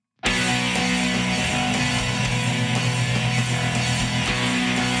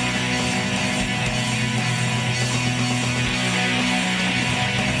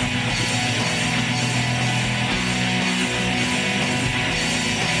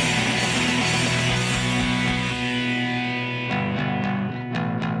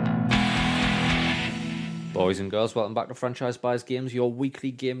Boys and girls, welcome back to Franchise Buys Games, your weekly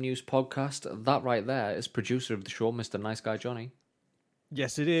game news podcast. That right there is producer of the show, Mr. Nice Guy Johnny.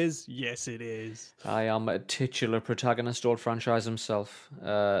 Yes, it is. Yes, it is. I am a titular protagonist, Old Franchise himself.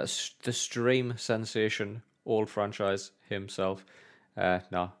 The stream sensation, Old Franchise himself.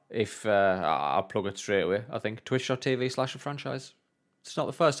 I'll plug it straight away. I think twitch.tv/franchise. It's not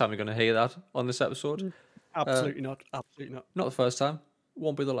the first time you're going to hear that on this episode. Absolutely not. Absolutely not. Not the first time.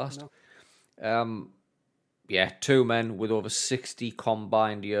 Won't be the last. No. Two men with over 60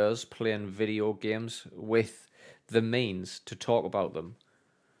 combined years playing video games with the means to talk about them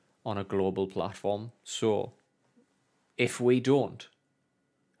on a global platform. So, if we don't,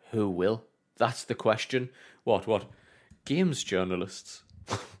 who will? That's the question. What? Games journalists?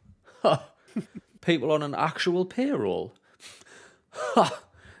 People on an actual payroll?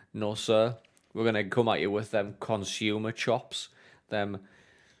 No, sir. We're going to come at you with them consumer chops, them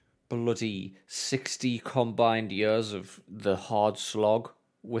bloody 60 combined years of the hard slog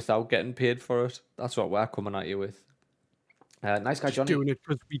without getting paid for it. That's what we're coming at you with. Nice Guy Johnny. Doing it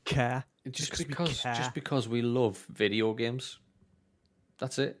because we care. Just because we love video games.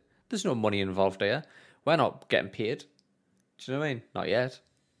 That's it. There's no money involved here. We're not getting paid. Do you know what I mean? Not yet.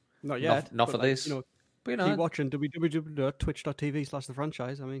 Not yet. Not for this. But keep watching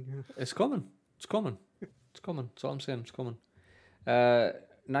www.twitch.tv/thefranchise. I mean, it's coming. It's coming. That's all I'm saying. It's coming.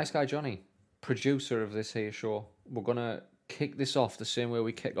 Nice Guy Johnny, producer of this here show. We're going to kick this off the same way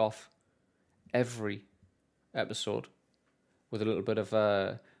we kick off every episode with a little bit of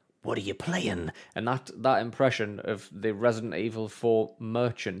what are you playing? And that impression of the Resident Evil 4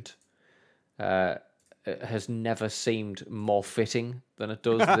 merchant has never seemed more fitting than it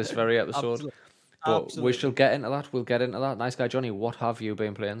does this very episode. But we shall get into that. We'll get into that. Nice Guy Johnny, what have you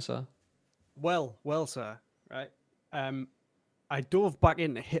been playing, sir? Well, sir. Right. I dove back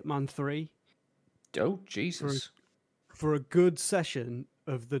into Hitman 3. Oh, Jesus. For a good session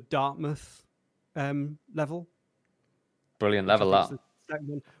of the Dartmouth level. Brilliant level, that.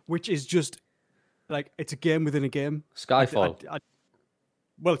 Which is just, like, it's a game within a game. Skyfall.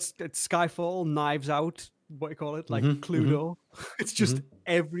 It's Skyfall, Knives Out, what do you call it? Like, Cluedo. It's just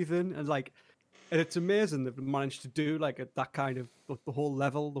everything. And, like, and it's amazing that they managed to do, like, that kind of, the whole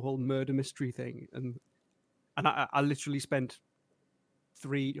level, the whole murder mystery thing. And I literally spent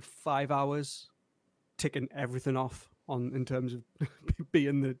 3 to 5 hours ticking everything off in terms of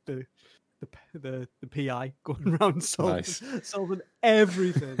being the PI going around solving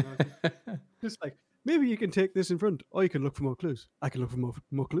everything. Just like, maybe you can take this in front, or you can look for more clues. I can look for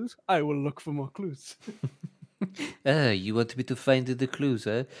more clues. I will look for more clues. You want me to find the clues,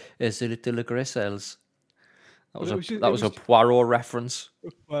 eh? As the little aggressors. That was a Poirot reference.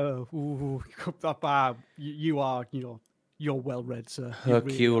 Well, you are, you're well read, sir.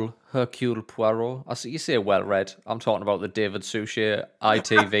 Hercule Poirot. You say well read. I'm talking about the David Suchet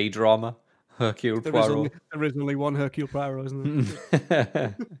ITV drama. Hercule Poirot. There is only one Hercule Poirot, isn't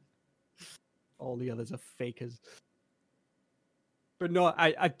there? All the others are fakers. But no,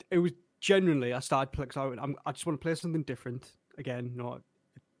 it was genuinely, I started playing. I just want to play something different again.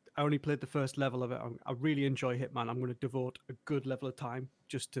 I only played the first level of it. I really enjoy Hitman. I'm going to devote a good level of time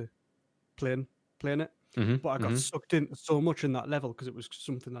just to playing it. But I got sucked in so much in that level because it was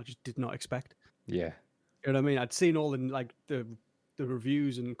something I just did not expect. Yeah. You know what I mean? I'd seen all in like the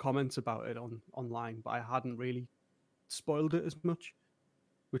reviews and comments about it online, but I hadn't really spoiled it as much,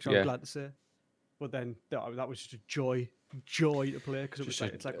 which I'm glad to say. But then that was just a joy to play because it's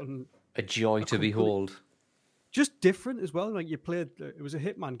like a joy to behold. Just different as well. Like you played, it was a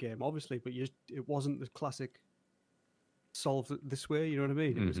Hitman game, obviously, but it wasn't the classic solve it this way. You know what I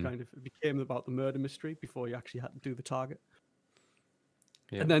mean? It was it became about the murder mystery before you actually had to do the target.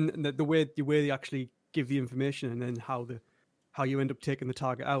 Yeah. And then the way they actually give the information and then how you end up taking the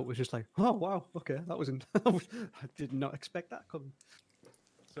target out was just like, oh wow, okay, that wasn't. I did not expect that coming.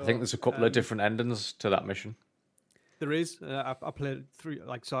 So, I think there's a couple of different endings to that mission. There is. I played 3.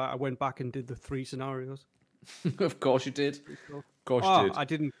 So I went back and did the 3 scenarios. Of course you did. Of course you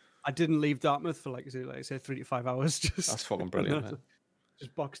did. I didn't leave Dartmouth for like I said 3 to 5 hours. That's fucking brilliant. Man.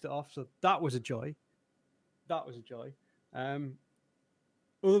 Just boxed it off. So that was a joy. Other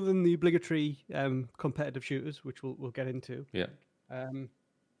than the obligatory competitive shooters, which we'll get into. Yeah.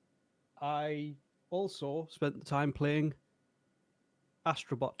 I also spent the time playing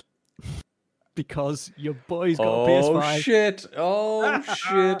Astrobot. Because your boy's got a PS5. Oh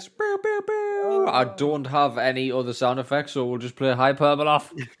shit. Bow, bow, bow. I don't have any other sound effects, so we'll just play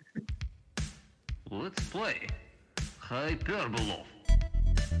Hyperboloff. Let's play Hyperboloff.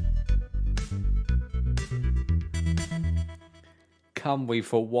 Can we,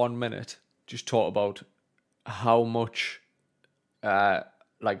 for 1 minute, just talk about how much,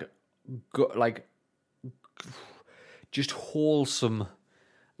 like, like, just wholesome,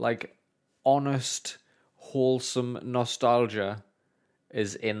 like, honest, wholesome nostalgia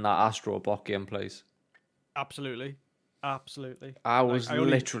is in that Astro Bot gameplay. Absolutely. Absolutely. I Like, was I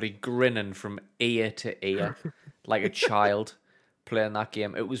only- literally grinning from ear to ear like a child playing that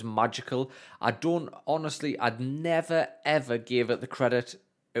game. It was magical. I'd never ever gave it the credit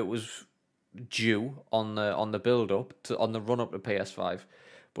it was due on the build up to on the run up to PS5,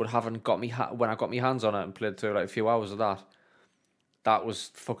 but having got me when I got my hands on it and played through like a few hours of that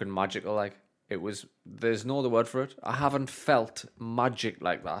was fucking magical. Like it was. There's no other word for it. I haven't felt magic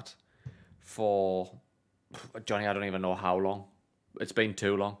like that for Johnny. I don't even know how long. It's been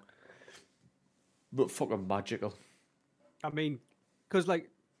too long. But fucking magical. I mean, because like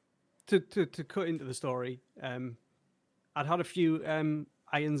to cut into the story, I'd had a few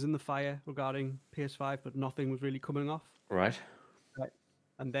irons in the fire regarding PS5, but nothing was really coming off. Right. Right.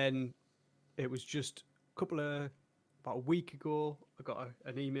 And then it was just about a week ago, I got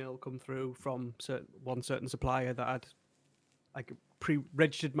an email come through from one certain supplier that I'd like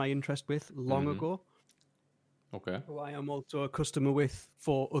pre-registered my interest with long ago. Okay. Who I am also a customer with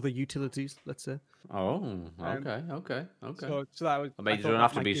for other utilities, let's say. Oh, okay. So that was. I mean, you thought don't that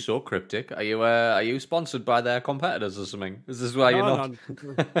have to might be give- so cryptic. Are you sponsored by their competitors or something? Is this why you're No, not?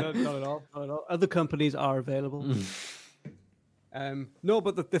 no, not at all. Not at all. Other companies are available. No,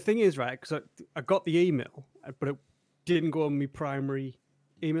 but the thing is, right? Because I got the email, but it didn't go in my primary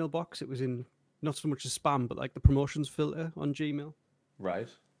email box. It was in not so much as spam, but like the promotions filter on Gmail. Right.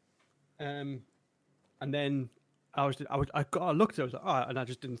 And then I looked at it, I was like, oh, and I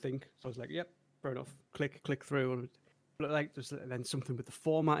just didn't think. So I was like, yep, fair enough. Click through. But like, then something with the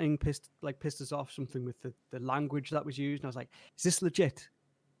formatting pissed us off. Something with the language that was used. And I was like, is this legit?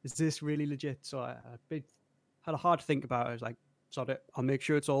 Is this really legit? So I had a hard think about it. I was like, sod it. I'll make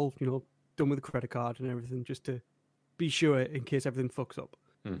sure it's all, done with a credit card and everything just to be sure in case everything fucks up.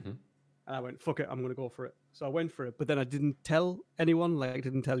 Mm-hmm. And I went, fuck it, I'm going to go for it. So I went for it. But then I didn't tell anyone, like I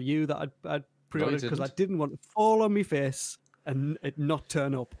didn't tell you that I'd pre-ordered because I didn't want to fall on my face and it not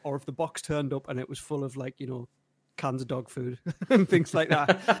turn up. Or if the box turned up and it was full of like, cans of dog food and things like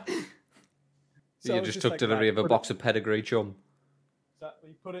that. So you just took delivery of a box of pedigree chum.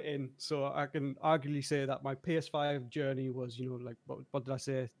 Exactly, put it in. So I can arguably say that my PS5 journey was, like, what did I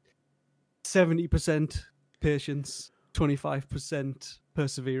say? 70% patience, 25%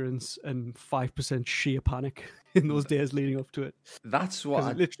 perseverance, and 5% sheer panic in those days leading up to it. That's what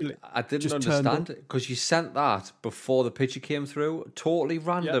I literally didn't just turned understand because you sent that before the picture came through, totally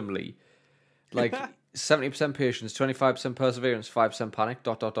randomly. Like 70% patience, 25% perseverance, 5% panic, ...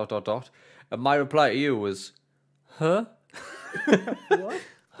 And my reply to you was, huh? What?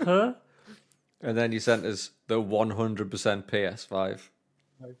 Huh? And then you sent us the 100% PS5.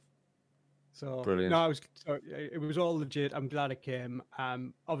 So Brilliant. No, it was all legit. I'm glad it came.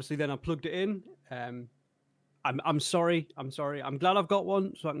 Obviously, then I plugged it in. I'm sorry. I'm glad I've got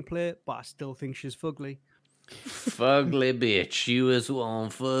one so I can play it, but I still think she's fugly. Fugly bitch. You is one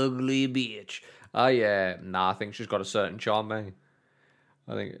fugly bitch. I think she's got a certain charm, mate.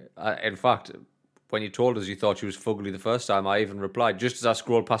 I think, in fact, when you told us you thought she was fugly the first time, I even replied, just as I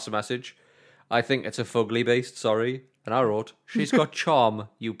scrolled past the message, I think it's a fugly beast, sorry. And I wrote, she's got charm,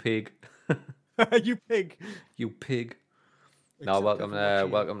 you pig. You pig. You pig. No, Except welcome for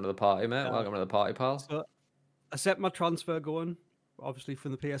what welcome to the party, mate. Welcome to the party, pal. So I set my transfer going, obviously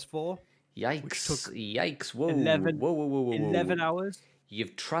from the PS4. Yikes. Whoa. 11 Whoa. 11 hours.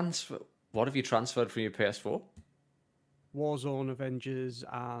 You've transferred... What have you transferred from your PS4? Warzone, Avengers,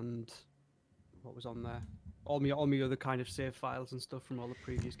 and what was on there? All my other kind of save files and stuff from all the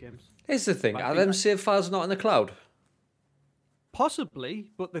previous games. Here's the thing. I Are think them save files not in the cloud?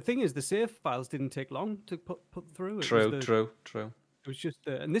 Possibly, but the thing is, the save files didn't take long to put through. True. It was just,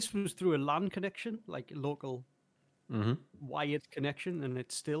 and this was through a LAN connection, like a local wired connection, and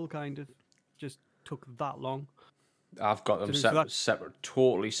it still kind of just took that long. I've got them So separate,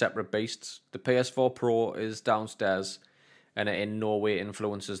 totally separate beasts. The PS4 Pro is downstairs, and it in no way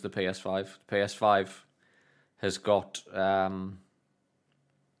influences the PS5. The PS5 has got the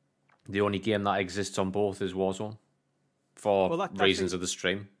only game that exists on both is Warzone, for reasons of the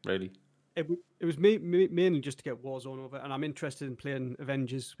stream, really. It was mainly just to get Warzone over, and I'm interested in playing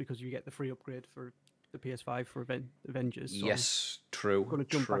Avengers because you get the free upgrade for the PS5 for Avengers. So yes, true. I'm going to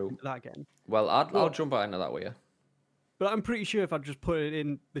jump back into that again. Well, I'll jump back into that with you. But I'm pretty sure if I'd just put it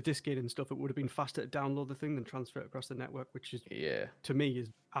in the diskette and stuff, it would have been faster to download the thing than transfer it across the network, which is, to me, is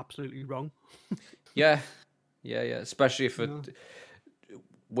absolutely wrong. Yeah. Especially if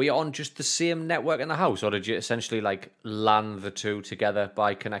were you on just the same network in the house, or did you essentially like LAN the two together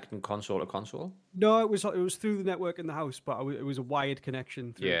by connecting console to console? No, it was through the network in the house, but it was a wired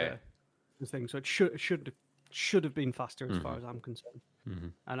connection through the thing, so it should have been faster as far as I'm concerned.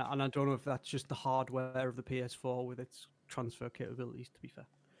 And I don't know if that's just the hardware of the PS4 with its transfer capabilities. To be fair,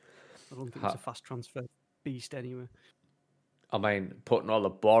 I don't think it's a fast transfer beast anyway. I mean, putting all the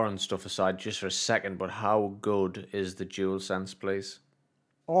boring stuff aside just for a second, but how good is the DualSense, please?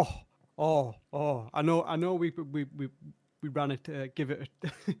 I know. We ran it, give it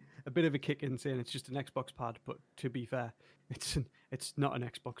a bit of a kick in saying it's just an Xbox pad, but to be fair, it's not an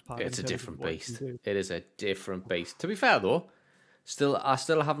Xbox pad. It's a different beast. It is a different beast. To be fair though, I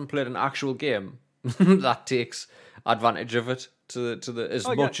still haven't played an actual game that takes advantage of it as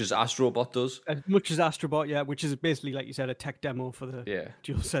much as Astrobot does. As much as Astrobot, yeah, which is basically, like you said, a tech demo for the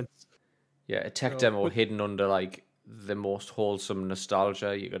DualSense. Yeah, a tech demo hidden under like the most wholesome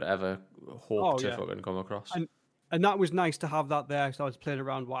nostalgia you could ever hope to fucking come across. And that was nice to have that there. So I was playing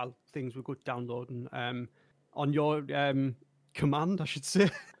around while things were good downloading. On your command, I should say,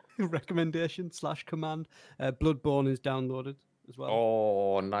 recommendation / command, Bloodborne is downloaded as well.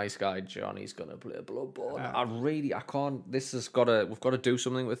 Oh, nice guy Johnny's gonna play Bloodborne. I can't. We've got to do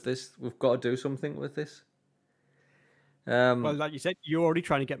something with this. Well, like you said, you're already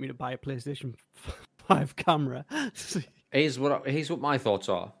trying to get me to buy a PlayStation 5 camera. Here's what my thoughts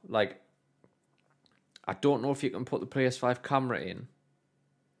are. Like, I don't know if you can put the PS5 camera in,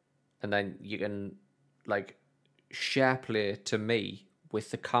 and then you can like share play to me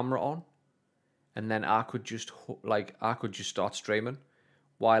with the camera on, and then I could just start streaming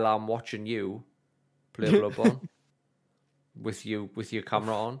while I'm watching you play Bloodborne with your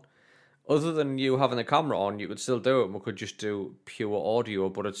camera on. Other than you having the camera on, you could still do it, and we could just do pure audio,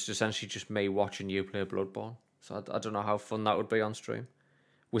 but it's essentially just me watching you play Bloodborne. So I don't know how fun that would be on stream.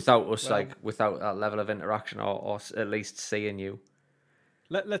 Without us, without that level of interaction, or at least seeing you.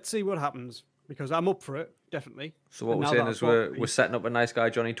 Let's see what happens, because I'm up for it, definitely. So what we're saying is we're setting up a Nice Guy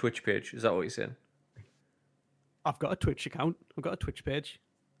Johnny Twitch page. Is that what you're saying? I've got a Twitch account. I've got a Twitch page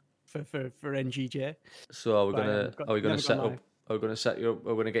for NGJ. So are we gonna set up? Are we gonna set you up?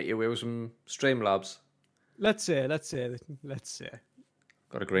 Are we gonna get you away with some Streamlabs? Let's say. Got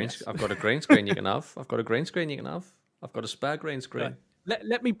a green. Yes. I've got a green screen you can have. I've got a green screen you can have. I've got a spare green screen. Right.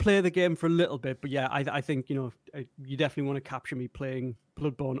 Let me play the game for a little bit, but yeah, I think you definitely want to capture me playing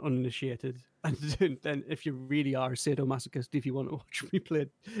Bloodborne uninitiated, and then if you really are a sadomasochist, if you want to watch me play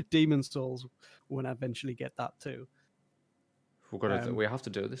Demon's Souls when I eventually get that too. We have to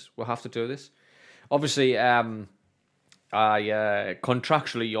do this. We'll have to do this. Obviously,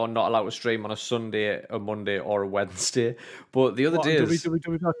 contractually you're not allowed to stream on a Sunday, a Monday, or a Wednesday. But the other days,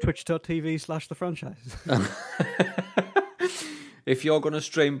 www.twitch.tv/the franchise. If you're going to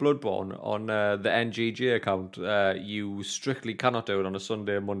stream Bloodborne on the NGG account, you strictly cannot do it on a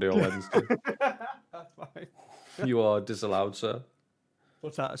Sunday, Monday, or Wednesday. That's fine. You are disallowed, sir.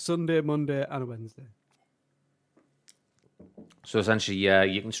 What's that? A Sunday, Monday, and a Wednesday. So essentially, yeah,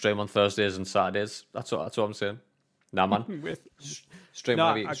 you can stream on Thursdays and Saturdays. That's what I'm saying. Nah, man. Stream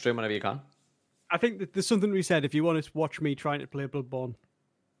whenever you can. I think that there's something to be said if you want to watch me trying to play Bloodborne,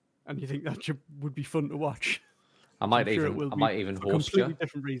 and you think that would be fun to watch. I might even host you. Completely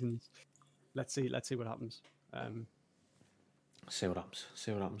different reasons. Let's see what happens. See what happens.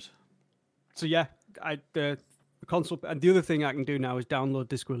 So yeah, the console, and the other thing I can do now is download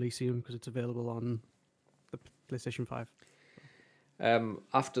Disco Elysium because it's available on the PlayStation 5.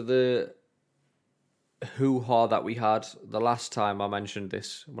 After the hoo-ha that we had the last time I mentioned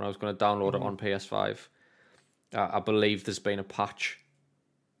this, when I was going to download it on PS5, I believe there's been a patch.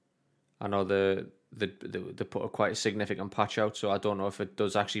 I know they put quite a significant patch out, so I don't know if it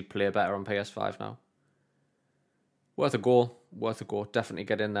does actually play better on PS5 now. Worth a go. Definitely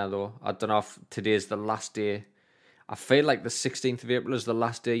get in there though. I don't know if today's the last day. I feel like the 16th of April is the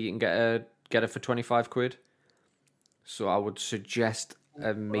last day you can get it for 25 quid. So I would suggest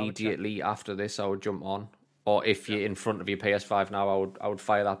immediately after this I would jump on. Or if you're in front of your PS5 now, I would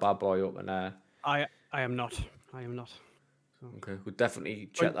fire that bad boy up and I am not. So. Okay, we'll definitely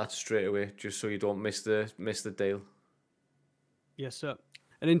check that straight away, just so you don't miss the deal. Yes, sir.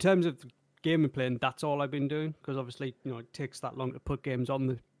 And in terms of gaming playing, that's all I've been doing, because obviously, it takes that long to put games on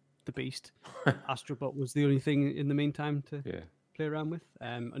the beast. Astrobot was the only thing in the meantime to play around with.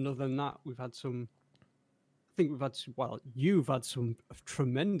 And other than that, you've had some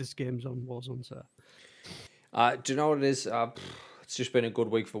tremendous games on Warzone, sir. Do you know what it is? It's just been a good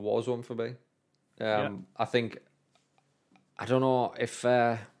week for Warzone for me. I think. I don't know if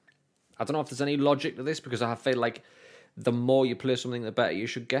there's any logic to this, because I feel like the more you play something, the better you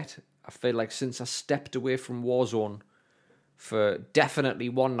should get. I feel like since I stepped away from Warzone for definitely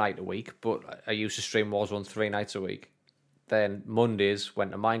one night a week, but I used to stream Warzone 3 nights a week. Then Mondays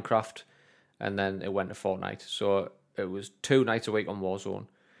went to Minecraft, and then it went to Fortnite. So it was 2 nights a week on Warzone.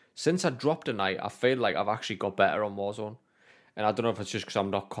 Since I dropped a night, I feel like I've actually got better on Warzone. And I don't know if it's just because I'm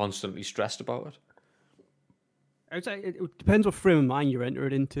not constantly stressed about it. I would say it depends what frame of mind you're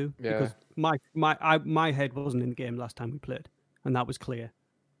entering into. Yeah. Because my head wasn't in the game last time we played, and that was clear.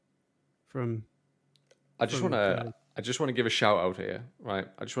 I just want to give a shout out here, right?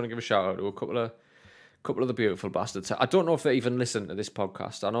 I just want to give a shout out to a couple of the beautiful bastards. I don't know if they even listen to this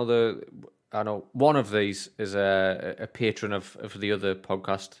podcast. I know one of these is a patron of the other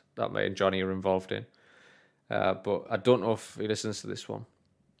podcast that me and Johnny are involved in. But I don't know if he listens to this one.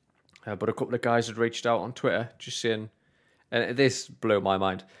 But a couple of guys had reached out on Twitter just saying, and this blew my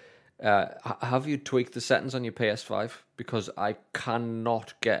mind, have you tweaked the settings on your PS5? Because I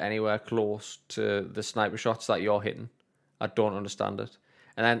cannot get anywhere close to the sniper shots that you're hitting. I don't understand it.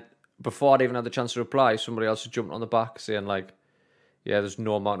 And then before I'd even had the chance to reply, somebody else had jumped on the back saying like, yeah, there's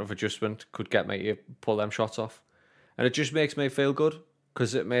no amount of adjustment could get me to pull them shots off. And it just makes me feel good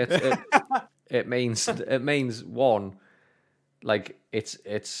because it means one, like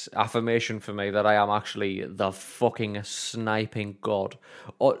it's affirmation for me that I am actually the fucking sniping god.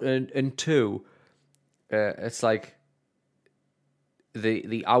 And two, it's like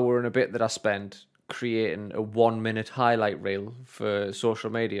the hour and a bit that I spend creating a 1 minute highlight reel for social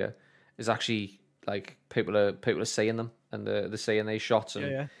media is actually like people are seeing them and they're seeing these shots,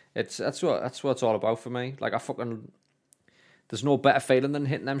 and that's what it's all about for me. Like there's no better feeling than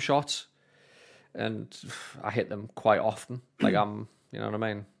hitting them shots. And I hit them quite often. Like you know what I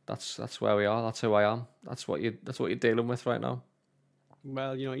mean? That's where we are. That's who I am. That's what you're dealing with right now.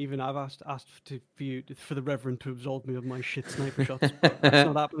 Well, even I've asked for the Reverend to absolve me of my shit sniper shots. But that's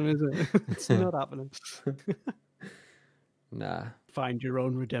not happening, is it? It's not happening. Nah. Find your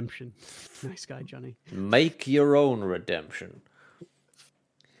own redemption. Nice guy, Johnny. Make your own redemption.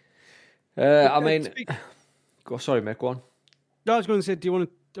 I mean, sorry, Mick, go on. No, I was going to say, do you want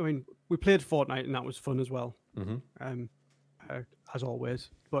to? I mean, we played Fortnite and that was fun as well. Mm-hmm. As always.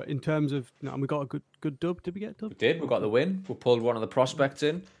 But in terms of, and we got a good dub. Did we get a dub? We did. We got the win. We pulled one of the prospects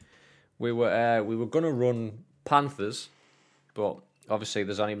in. We were going to run Panthers, but obviously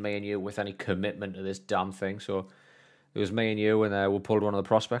there's only me and you with any commitment to this damn thing. So it was me and you, and we pulled one of the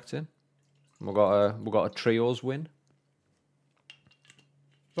prospects in. We got a trios win.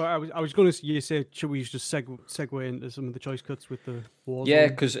 But I was going to say, should we just segue into some of the choice cuts with the Warzone? Yeah,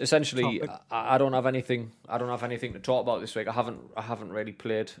 because essentially, I don't have anything. I don't have anything to talk about this week. I haven't really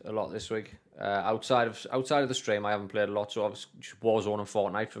played a lot this week. Outside of the stream, I haven't played a lot. So obviously, just Warzone and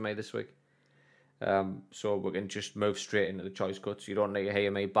Fortnite for me this week. So we can just move straight into the choice cuts. You don't need to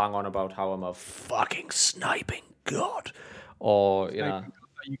hear me bang on about how I'm a fucking sniping god, or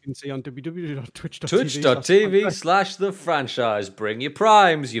you can see on www.twitch.tv. Twitch.tv/the franchise. Bring your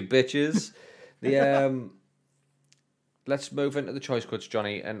primes, you bitches. Let's move into the choice cuts,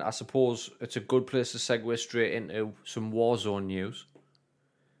 Johnny, and I suppose it's a good place to segue straight into some Warzone news.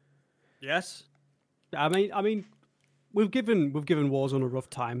 Yes, I mean, we've given Warzone a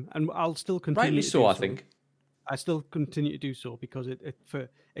rough time, and I'll still continue. Rightly so, I think. I still continue to do so because it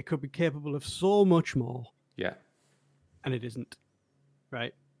could be capable of so much more. Yeah, and it isn't.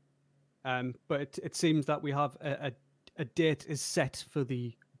 Right, but it seems that we have a date is set for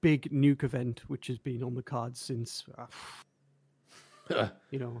the big nuke event, which has been on the cards since,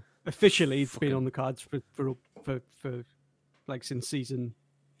 officially it's been on the cards for like since season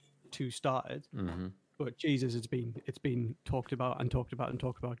 2 started. Mm-hmm. But Jesus, it's been talked about for,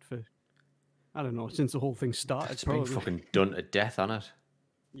 I don't know, since the whole thing started. It's been fucking done to death, hasn't it?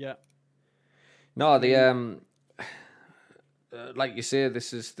 Yeah. No, like you say,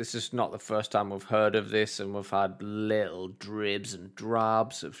 this is not the first time we've heard of this, and we've had little dribs and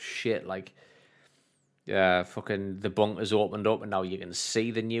drabs of shit like, fucking the bunkers opened up and now you can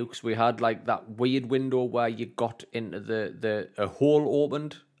see the nukes. We had like that weird window where you got into a hole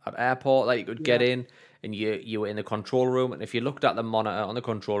opened at airport that you could get in, and you were in the control room, and if you looked at the monitor on the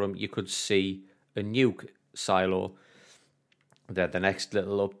control room, you could see a nuke silo. The next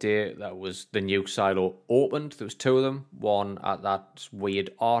little update, that was the nuke silo opened. There was 2 of them. One at that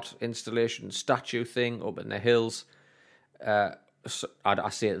weird art installation statue thing up in the hills. I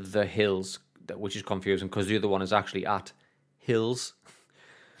say the hills, which is confusing because the other one is actually at hills.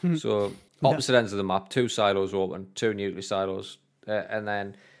 So opposite ends of the map, 2 silos open, 2 nuclear silos, and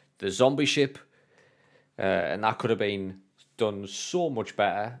then the zombie ship. And that could have been done so much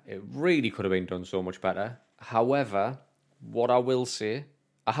better. It really could have been done so much better. However, what I will say,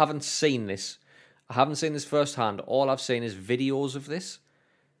 I haven't seen this. I haven't seen this firsthand. All I've seen is videos of this.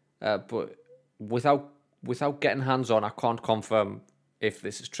 But without getting hands on, I can't confirm if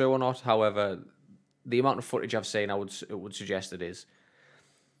this is true or not. However, the amount of footage I've seen, it would suggest it is.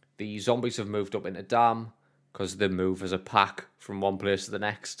 The zombies have moved up into Dam because they move as a pack from one place to the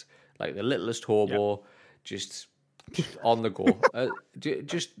next, like the littlest hobo, just on the go.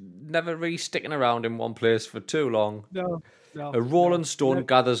 Just never really sticking around in one place for too long. No. A rolling stone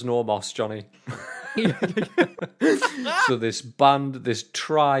gathers no moss, Johnny. So this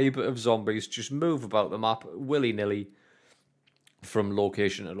tribe of zombies just move about the map willy-nilly from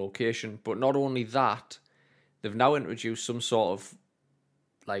location to location. But not only that, they've now introduced some sort of,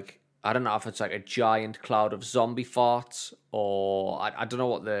 like, I don't know if it's like a giant cloud of zombie farts, or I don't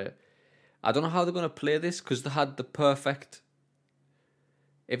know I don't know how they're going to play this, because they had the perfect,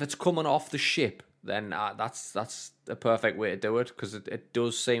 if it's coming off the ship, then that's the perfect way to do it, because it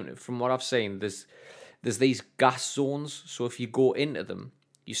does seem, from what I've seen, there's these gas zones, so if you go into them,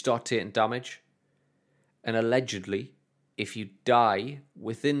 you start taking damage, and allegedly, if you die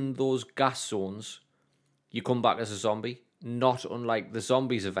within those gas zones, you come back as a zombie, not unlike the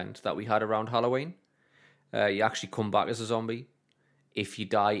zombies event that we had around Halloween. You actually come back as a zombie if you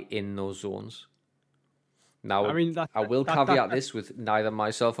die in those zones. Now, I will caveat this with neither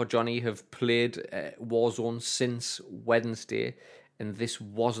myself or Johnny have played Warzone since Wednesday, and this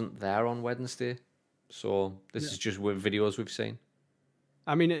wasn't there on Wednesday. So this is just with videos we've seen.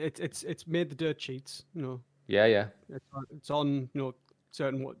 I mean, it's made the dirt sheets, you know. Yeah. It's on, you know,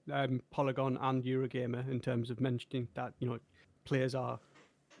 certain Polygon and Eurogamer in terms of mentioning that, you know, players are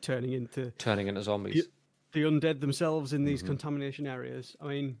turning into zombies. The undead themselves in these contamination areas. I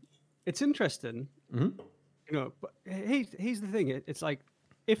mean, it's interesting. Mm-hmm. You know, but here's the thing. It's like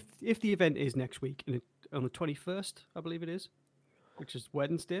if the event is next week and on the 21st, I believe it is, which is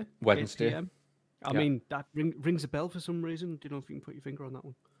Wednesday. 8 PM, I mean, that rings a bell for some reason. Do you know if you can put your finger on that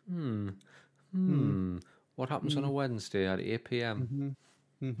one? What happens on a Wednesday at 8 PM?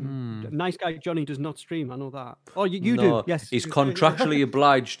 Nice guy Johnny does not stream. I know that. Oh, you do. Yes, he's contractually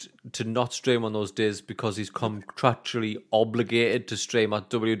obliged to not stream on those days because he's contractually obligated to stream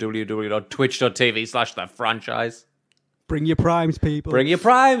at www.twitch.tv/thefranchise. Bring your primes, people. Bring your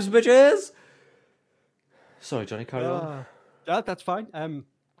primes, bitches. Sorry, Johnny, carry on. That's fine.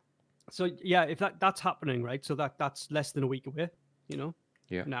 So yeah, if that's happening, right? So that's less than a week away. You know.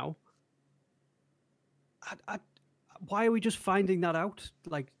 Yeah. Now. Why are we just finding that out?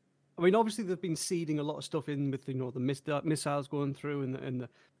 Like, I mean, obviously they've been seeding a lot of stuff in with, you know, the missiles going through and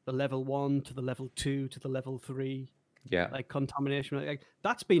the level 1 to the level 2 to the level 3. Yeah. Like contamination. Like,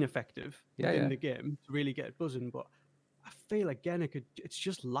 that's been effective in the game to really get it buzzing. But I feel again it's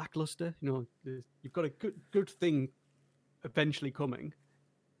just lackluster. You know, you've got a good thing eventually coming,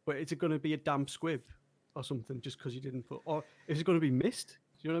 but is it going to be a damp squib or something just because you didn't put, or is it going to be missed?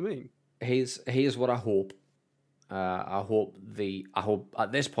 Do you know what I mean? Here's what I hope. I hope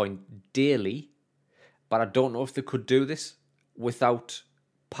at this point daily, but I don't know if they could do this without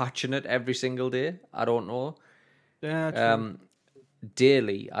patching it every single day. I don't know. Yeah, true.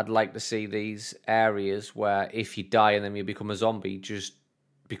 Daily, I'd like to see these areas where if you die and then you become a zombie, just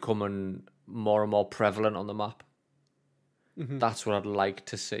becoming more and more prevalent on the map. That's what I'd like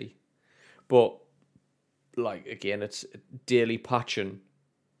to see. But like again, it's daily patching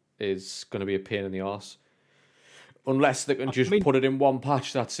is going to be a pain in the arse. Unless they can just put it in one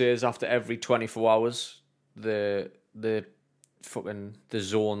patch that says after every 24 hours, the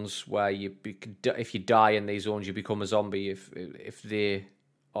zones where if you die in these zones, you become a zombie. If they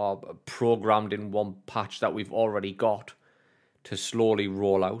are programmed in one patch that we've already got to slowly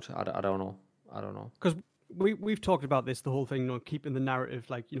roll out, I don't know. Because we've talked about this, the whole thing, you know, keeping the narrative,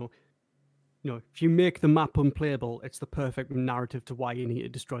 like, you know, if you make the map unplayable, it's the perfect narrative to why you need to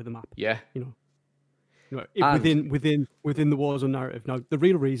destroy the map. Yeah, you know, within the Warzone narrative. Now, the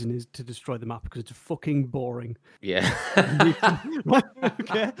real reason is to destroy the map because it's fucking boring. Yeah.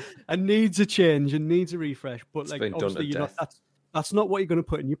 Okay, and needs a change and needs a refresh. But it's like, been obviously, done to death. That's not what you're going to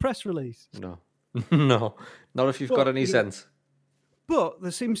put in your press release. No, no, not if you've got any sense. But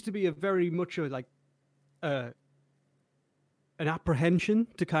there seems to be a very much a like an apprehension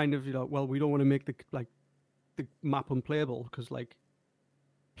to kind of, you know, well, we don't want to make the map unplayable because like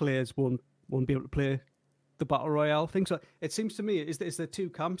players won't be able to play the battle royale thing. So it seems to me is there two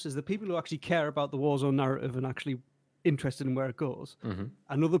camps: is the people who actually care about the Warzone narrative and actually interested in where it goes,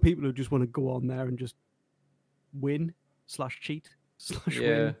 and other people who just want to go on there and just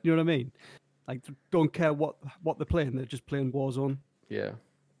win/cheat/win. You know what I mean? Like, don't care what they're playing; they're just playing Warzone. Yeah.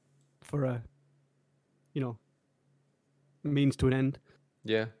 For a, you know, means to an end.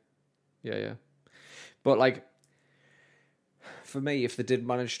 Yeah. But like, for me, if they did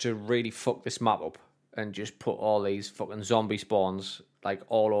manage to really fuck this map up and just put all these fucking zombie spawns like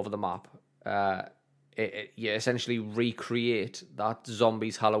all over the map, you essentially recreate that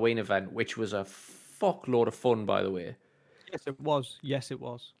zombies Halloween event, which was a fuckload of fun, by the way. Yes, it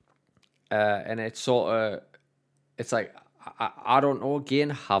was. And it's sort of, it's like, I don't know, again,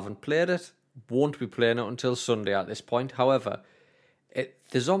 haven't played it, won't be playing it until Sunday at this point. However,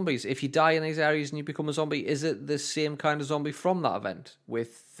 the zombies, if you die in these areas and you become a zombie, is it the same kind of zombie from that event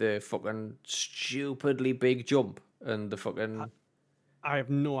with the fucking stupidly big jump and the fucking... I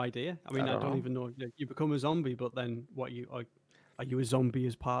have no idea. I mean, I don't know. even know. You become a zombie, but then what are you a zombie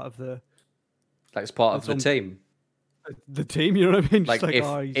as part of the... Like, it's part of the team. The team, you know what I mean? Like,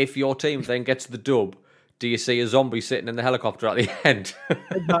 if your team then gets the dub, do you see a zombie sitting in the helicopter at the end?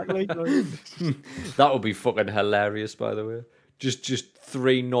 Exactly. That would be fucking hilarious, by the way. Just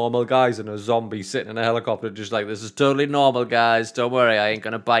three normal guys and a zombie sitting in a helicopter, just like, this is totally normal, guys. Don't worry, I ain't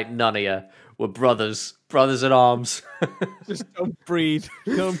gonna bite none of you. We're brothers in arms. Just don't breathe.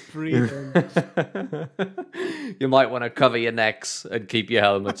 Don't breathe. You might want to cover your necks and keep your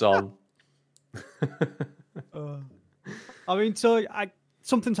helmets on. I mean,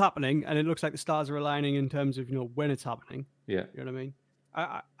 something's happening, and it looks like the stars are aligning in terms of when it's happening. Yeah, you know what I mean.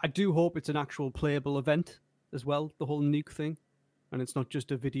 I do hope it's an actual playable event as well. The whole nuke thing, and it's not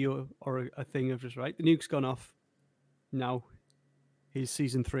just a video or a thing of just right. The nuke's gone off. Now, here's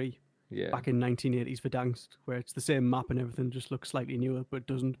season 3. Yeah. Back in 1980s Verdansk, where it's the same map and everything, just looks slightly newer, but it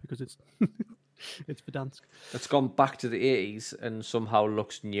doesn't because it's it's Verdansk. It's gone back to the 80s and somehow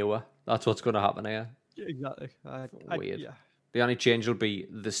looks newer. That's what's going to happen here. Exactly. Weird. Yeah. The only change will be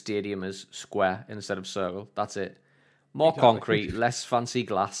the stadium is square instead of circle. That's it. More concrete, less fancy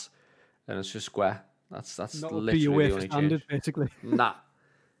glass, and it's just square. That's literally the only change. Basically. Nah.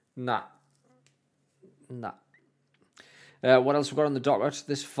 What else we got on the docket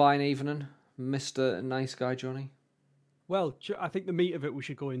this fine evening, Mr. Nice Guy Johnny? Well, I think the meat of it we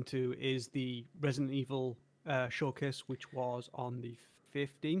should go into is the Resident Evil showcase, which was on the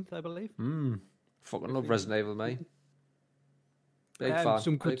 15th, I believe. Fucking love Resident Evil, mate. Big fan.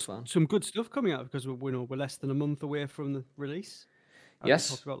 Some good stuff coming out because we're less than a month away from the release. Yes.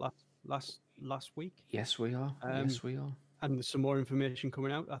 We talked about last week. Yes, we are. Yes, we are. And there's some more information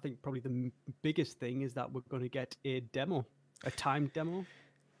coming out. I think probably the biggest thing is that we're going to get a demo, a timed demo.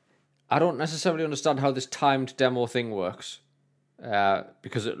 I don't necessarily understand how this timed demo thing works.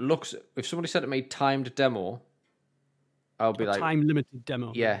 Because it looks... If somebody said to me timed demo, I'll be like... Time-limited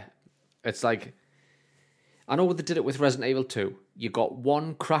demo. Yeah. It's like... I know they did it with Resident Evil 2. You got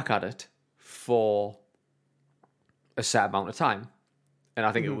one crack at it for a set amount of time. And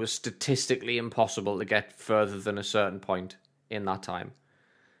I think it was statistically impossible to get further than a certain point in that time.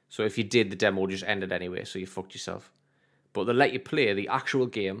 So if you did, the demo just ended anyway, so you fucked yourself. But they let you play the actual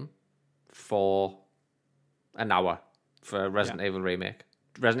game for an hour for Resident Evil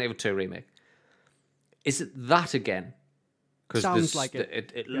 2 remake. Is it that again? Sounds like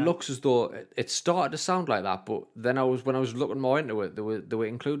it. It looks as though it started to sound like that, but then when I was looking more into it, they were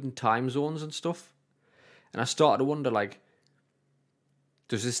including time zones and stuff, and I started to wonder, like,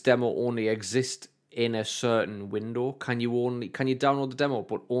 does this demo only exist in a certain window? Can you download the demo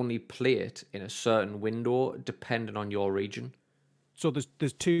but only play it in a certain window depending on your region? So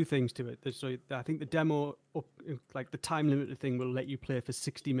there's two things to it. So I think the demo, like the time limited thing, will let you play for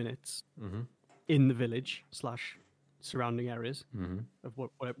 60 minutes in the village / surrounding areas of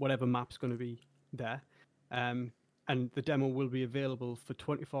whatever map's going to be there. And the demo will be available for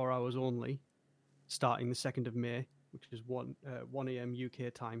 24 hours only, starting the 2nd of May, which is 1 a.m.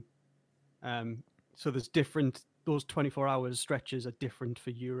 UK time. So there's those 24 hours stretches are different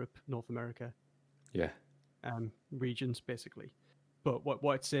for Europe, North America. Yeah. Regions, basically. But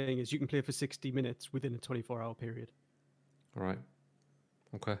what it's saying is you can play for 60 minutes within a 24-hour period. All right.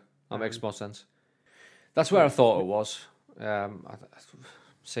 Okay. That makes more sense. That's where I thought it was.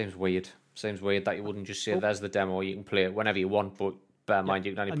 Seems weird. Seems weird that you wouldn't just say, there's the demo, you can play it whenever you want, but bear in mind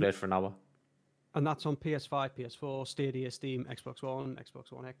you can only play it for an hour. And that's on PS5, PS4, Stadia, Steam, Xbox One,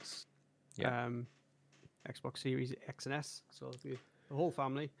 Xbox One X, Xbox Series X and S, so the whole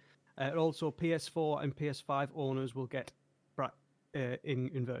family. Also, PS4 and PS5 owners will get, in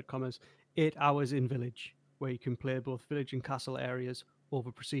inverted commas, 8 hours in Village, where you can play both Village and Castle areas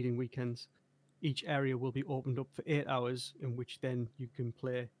over preceding weekends. Each area will be opened up for 8 hours, in which then you can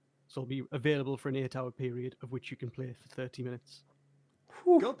play. So it'll be available for an 8-hour period, of which you can play for 30 minutes.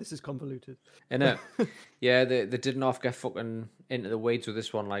 Whew. God, this is convoluted. Innit? Yeah, they didn't have to get fucking into the weeds with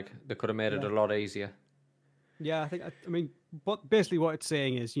this one. Like, they could have made it a lot easier. Yeah, I mean, but basically what it's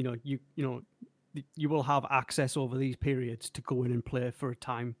saying is, you will have access over these periods to go in and play for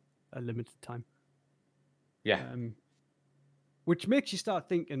a limited time. Yeah. Which makes you start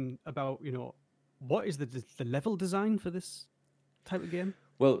thinking about, what is the level design for this type of game?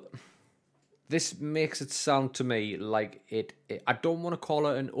 Well, this makes it sound to me like I don't want to call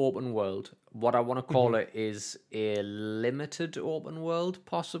it an open world. What I want to call it is a limited open world,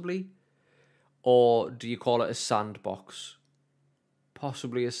 possibly. Or do you call it a sandbox?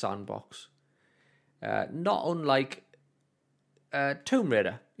 Possibly a sandbox. Not unlike Tomb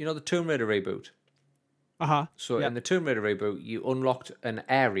Raider. You know, the Tomb Raider reboot. Uh-huh. So in the Tomb Raider reboot, you unlocked an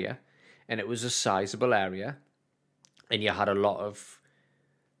area, and it was a sizable area, and you had a lot of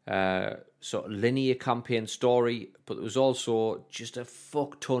sort of linear campaign story, but there was also just a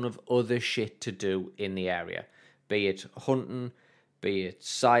fuck ton of other shit to do in the area, be it hunting, be it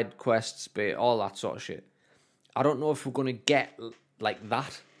side quests, be it all that sort of shit. I don't know if we're going to get like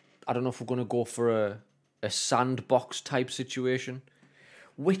that. I don't know if we're going to go for a sandbox type situation,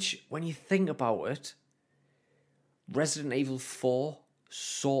 which, when you think about it, Resident Evil 4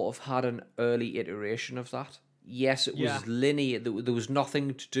 sort of had an early iteration of that. Yes, it was linear. There was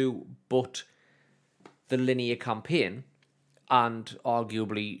nothing to do but the linear campaign and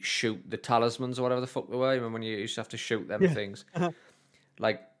arguably shoot the talismans or whatever the fuck they were. Remember when you used to have to shoot them things?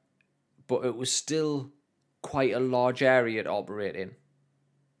 Like, but it was still quite a large area to operate in.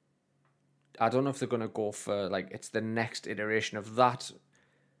 I don't know if they're going to go for, like, it's the next iteration of that,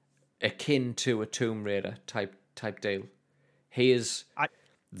 akin to a Tomb Raider type deal. Here's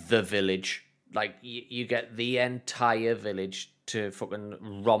the village. Like, you get the entire village to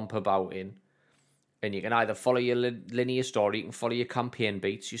fucking romp about in. And you can either follow your linear story, you can follow your campaign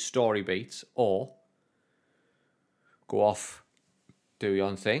beats, your story beats, or go off, do your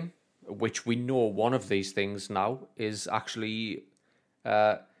own thing. Which we know one of these things now is actually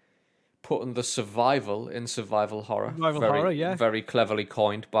putting the survival in survival horror. Horror, yeah. Very cleverly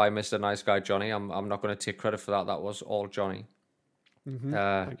coined by Mr. Nice Guy Johnny. I'm not going to take credit for that. That was all Johnny.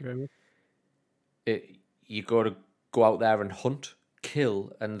 Thank you very much. You got to go out there and hunt,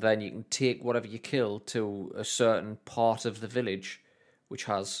 kill, and then you can take whatever you kill to a certain part of the village, which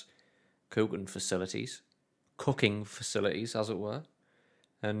has cooking facilities, as it were,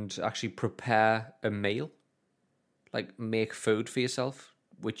 and actually prepare a meal, like make food for yourself,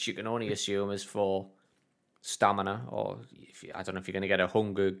 which you can only assume is for stamina, or I don't know if you're going to get a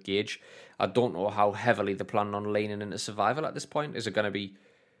hunger gauge. I don't know how heavily they're planning on leaning into survival at this point. Is it going to be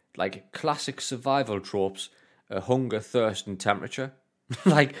like classic survival tropes, hunger, thirst, and temperature?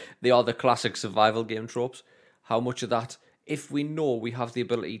 Like, they are the classic survival game tropes. How much of that, if we know we have the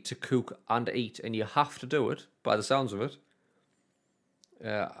ability to cook and eat, and you have to do it, by the sounds of it,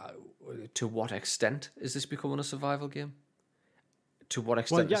 to what extent is this becoming a survival game? To what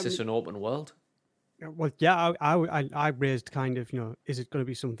extent is this an open world? Well, yeah, I raised kind of, is it going to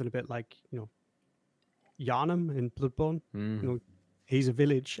be something a bit like, Yharnam in Bloodborne? He's a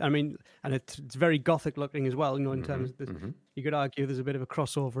village. I mean, and it's very gothic looking as well, in terms of this. You could argue there's a bit of a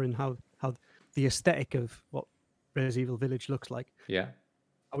crossover in how the aesthetic of what Resident Evil Village looks like. Yeah.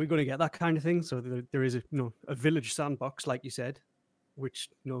 Are we going to get that kind of thing? So there is a village sandbox, like you said, which,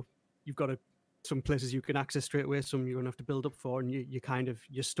 you've got some places you can access straight away, some you're going to have to build up for, and you kind of,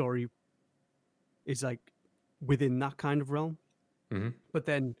 your story is like within that kind of realm. But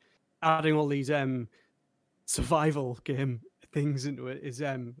then adding all these survival game things into it is,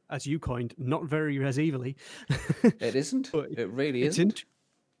 as you coined, not very Res Evil-y. It isn't. It really isn't.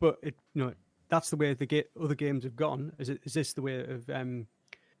 But that's the way other games have gone. Is this the way of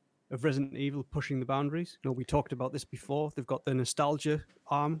Resident Evil pushing the boundaries? We talked about this before. They've got the nostalgia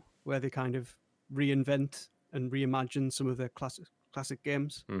arm where they kind of reinvent and reimagine some of their classic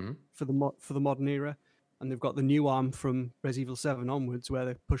games for the modern era, and they've got the new arm from Resident Evil 7 onwards where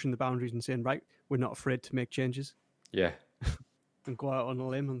they're pushing the boundaries and saying, right, we're not afraid to make changes. Yeah. And go out on a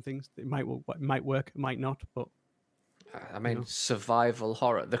limb and things. It might work, it might not, but I mean, survival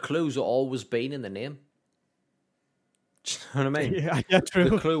horror. The clues have always been in the name. Do you know what I mean? Yeah, true.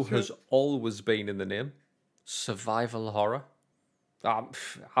 The clue has always been in the name. Survival horror.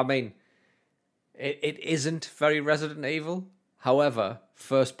 I mean, it isn't very Resident Evil. However,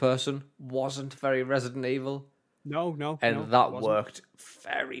 first person wasn't very Resident Evil. No. And that worked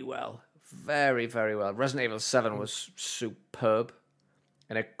very well. Very, very well. Resident Evil 7 was superb.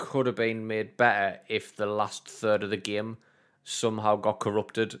 And it could have been made better if the last third of the game somehow got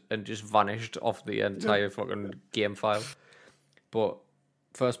corrupted and just vanished off the entire fucking game file. But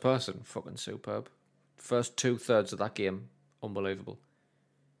first person, fucking superb. First 2/3 of that game, unbelievable.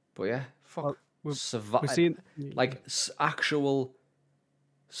 But yeah, fuck. We're survival, seeing like actual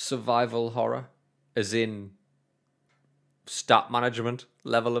survival horror, as in stat management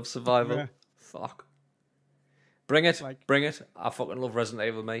level of survival. Yeah. Fuck. Bring it, Like- bring it. I fucking love Resident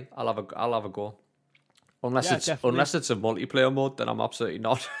Evil. Me, I'll have a go. Unless Yeah, it's definitely. a multiplayer mode, then I'm absolutely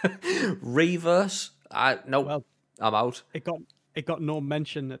not. Reverse, no, Well, I'm out. it got no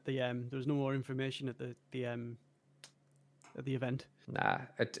mention at the there was no more information at the event. Nah,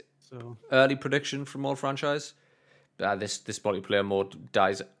 So early prediction from all franchise. This multiplayer mode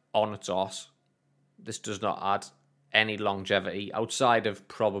dies on its arse. This does not add any longevity outside of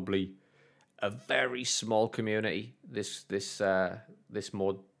probably a very small community. This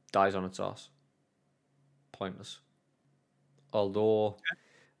mode dies on its arse. Pointless. Although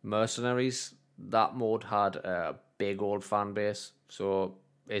Mercenaries, that mode had a big old fan base. So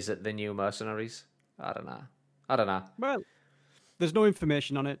is it the new Mercenaries? I don't know. well, there's no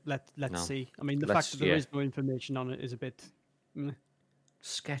information on it. Let's No. see. I mean, the Let's- fact that there yeah. is no information on it is a bit,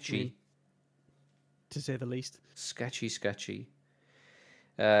 Sketchy. to say the least. Sketchy.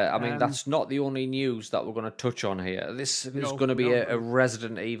 I mean, that's not the only news that we're going to touch on here. This is No, going to be no. a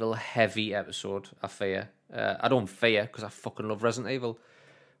Resident Evil heavy episode, I fear. I don't fear, because I fucking love Resident Evil.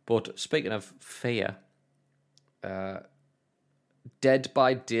 But speaking of fear, Dead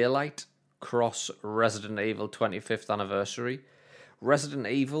by Daylight cross Resident Evil 25th anniversary. Resident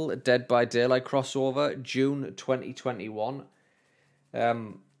Evil Dead by Daylight crossover, June 2021.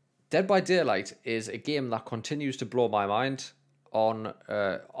 Dead by Daylight is a game that continues to blow my mind on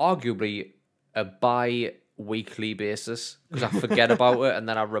arguably a bi-weekly basis, because I forget about it and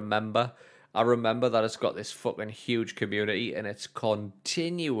then I remember that it's got this fucking huge community and it's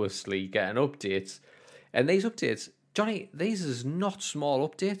continuously getting updates. And these updates, Johnny, these is not small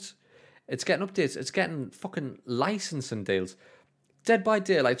updates. It's getting updates. It's getting fucking licensing deals. Dead by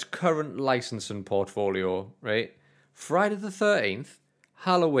Daylight's current licensing portfolio, right? Friday the 13th,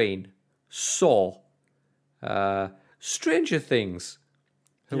 Halloween, Saw, Stranger Things.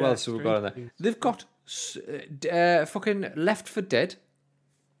 Who Yeah, else have we got in there? Stranger Things. They've got fucking Left 4 Dead.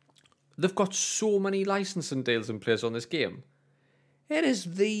 They've got so many licensing deals in place on this game. It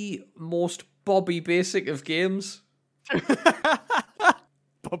is the most Bobby Basic of games.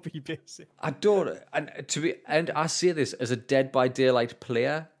 Bobby Basic. I don't, and I say this as a Dead by Daylight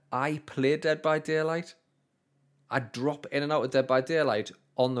player. I play Dead by Daylight. I drop in and out of Dead by Daylight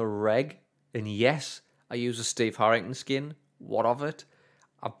on the reg, and yes, I use a Steve Harrington skin. What of it?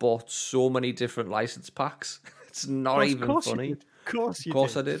 I bought so many different license packs. It's not even funny. Of course you Of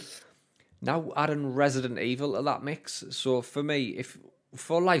course did. I did. Now adding Resident Evil to that mix. So for me, if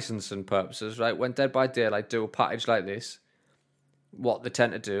for licensing purposes, right, when Dead by Daylight do a package like this, what they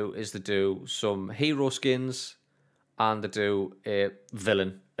tend to do is they do some hero skins and they do a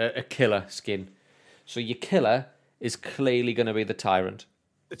villain, a killer skin. So your killer is clearly going to be the Tyrant.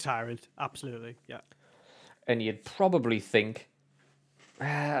 The Tyrant, absolutely, yeah. And you'd probably think,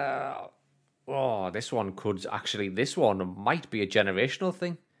 this one might be a generational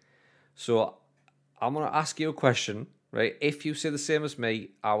thing. So I'm going to ask you a question, right? If you say the same as me,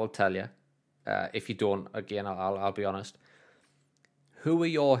 I will tell you. If you don't, again, I'll be honest. Who are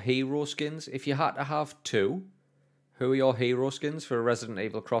your hero skins? If you had to have two, who are your hero skins for a Resident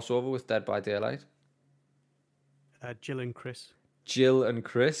Evil crossover with Dead by Daylight? Jill and Chris. Jill and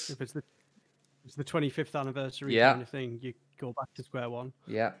Chris. If it's the 25th anniversary Yeah. kind of thing, you go back to square one.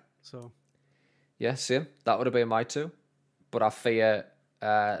 Yeah. So Yeah, same. That would have been my two. But I fear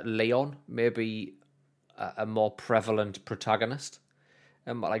Leon may be a more prevalent protagonist.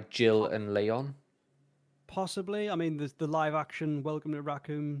 Like Jill and Leon. possibly, I mean, there's the live action Welcome to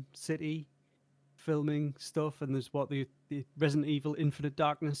Raccoon City filming stuff, and there's the Resident Evil Infinite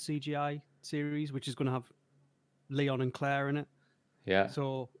Darkness CGI series, which is going to have Leon and Claire in it. Yeah.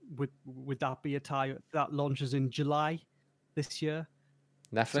 So would that be a tie that launches in July this year?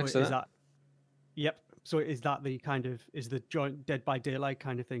 Netflix, So isn't is it? that? Yep. So is that the kind of the joint Dead by Daylight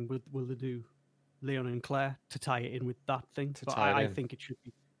kind of thing? Will they do Leon and Claire to tie it in with that thing? But tie it I in. think it should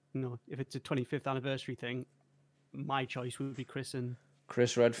be. If it's a 25th anniversary thing, my choice would be Chris and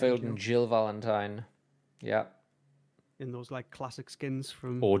Chris Redfield and Jill Valentine. Yeah. in those like classic skins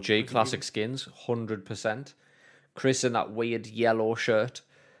from OG Resident classic Evil. skins, 100%. Chris in that weird yellow shirt.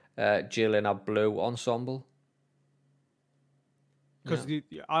 Jill in a blue ensemble. Because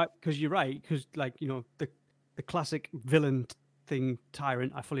you're right. Because the classic villain thing,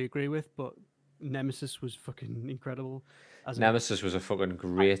 Tyrant, I fully agree with, but Nemesis was fucking incredible. Nemesis was a fucking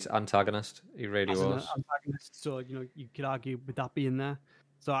great antagonist. He really as an was. antagonist. So you could argue with that being there.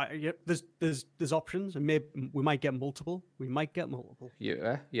 So there's options, and maybe we might get multiple.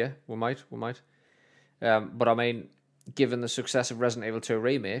 Yeah, we might. But I mean, given the success of Resident Evil 2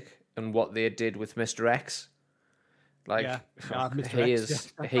 remake and what they did with Mr. X, like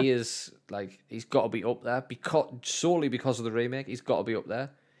Mr. he is like he's got to be up there solely because of the remake. He's got to be up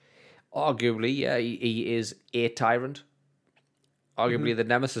there. Arguably, yeah, he is a tyrant. Arguably, the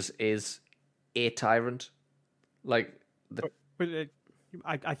Nemesis is a tyrant. Like,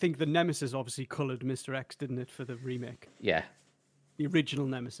 I think the Nemesis obviously coloured Mr. X, didn't it, for the remake? Yeah. The original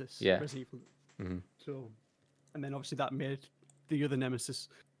Nemesis. Yeah. Resident Evil. So, and then obviously that made the other Nemesis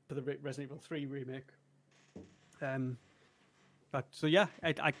for the Resident Evil 3 remake. But so yeah,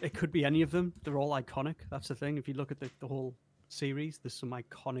 it could be any of them. They're all iconic. That's the thing. If you look at the whole series, there's some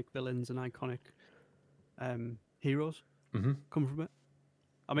iconic villains and iconic heroes come from it.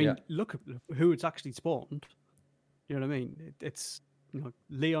 I mean, look at who it's actually spawned. You know what I mean? It's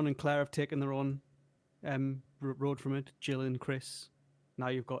Leon and Claire have taken their own road from it. Jill and Chris. Now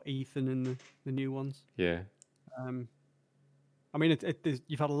you've got Ethan in the new ones. Yeah. I mean,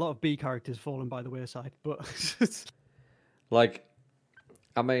 you've had a lot of B characters falling by the wayside, but like,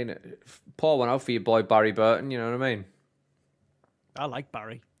 I mean, pour one out for your boy Barry Burton. You know what I mean? I like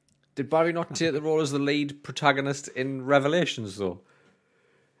Barry. Did Barry not take the role as the lead protagonist in Revelations though?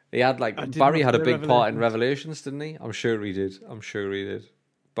 He had Barry had a big part in Revelations, didn't he? I'm sure he did.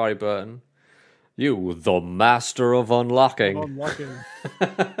 Barry Burton. You, the master of unlocking.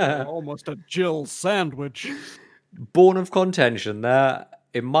 Almost a Jill sandwich. Bone of contention there.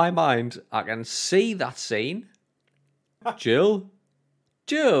 In my mind, I can see that scene. Jill,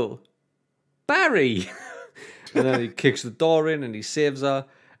 Barry. And then he kicks the door in and he saves her.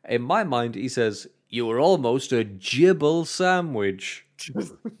 In my mind, he says, "You were almost a Jibble sandwich."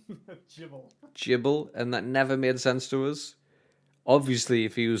 Jibble, and that never made sense to us. Obviously,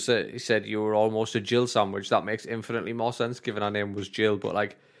 if he said you were almost a Jill sandwich, that makes infinitely more sense given our name was Jill.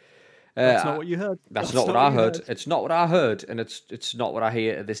 But that's not what you heard. That's not what I heard. It's not what I heard, and it's not what I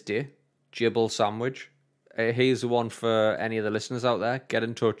hear to this day. Jibble sandwich. Here's the one for any of the listeners out there. Get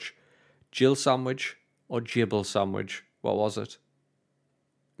in touch. Jill sandwich or Jibble sandwich? What was it?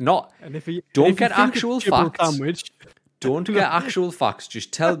 Don't get actual facts. Don't get actual facts.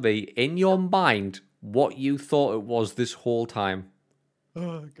 Just tell me in your mind what you thought it was this whole time.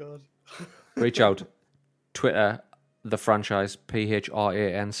 Oh, God. Reach out. Twitter, the franchise,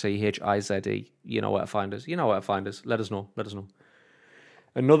 PHRANCHIZE. You know where to find us. Let us know.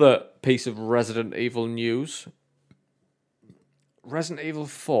 Another piece of Resident Evil news. Resident Evil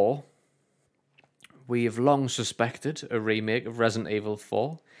 4. We have long suspected a remake of Resident Evil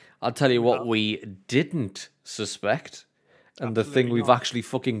 4. I'll tell you what we didn't suspect. And the thing we've actually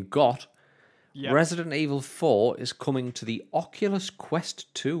fucking got. Yep. Resident Evil 4 is coming to the Oculus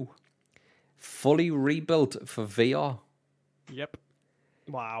Quest 2. Fully rebuilt for VR. Yep.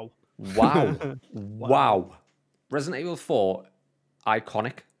 Wow. Wow. Resident Evil 4,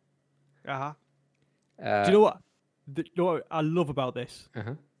 iconic. Do you know what I love about this?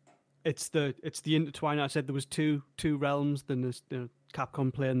 It's the intertwine. I said there was two realms. The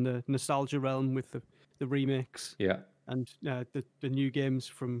Capcom playing the nostalgia realm with the remakes. Yeah. And the new games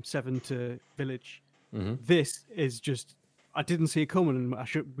from 7 to Village. Mm-hmm. This is just, I didn't see it coming, and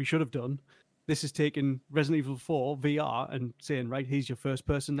we should have done. This is taking Resident Evil 4 VR and saying, right, here's your first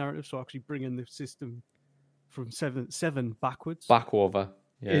person narrative. So actually bringing the system from 7 backwards. Back over.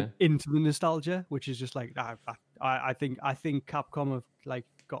 Yeah. Into the nostalgia, which is just like, I think Capcom have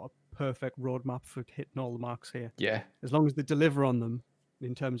got a perfect roadmap for hitting all the marks here. Yeah. As long as they deliver on them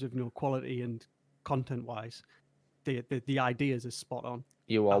in terms of quality and content wise. The ideas are spot on.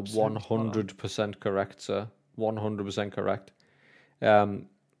 You are 100% correct, sir. 100% correct.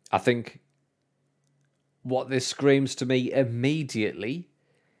 I think what this screams to me immediately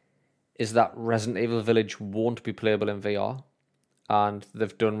is that Resident Evil Village won't be playable in VR, and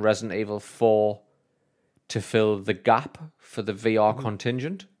they've done Resident Evil 4 to fill the gap for the VR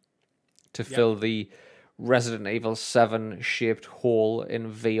contingent, to fill the Resident Evil 7 shaped hole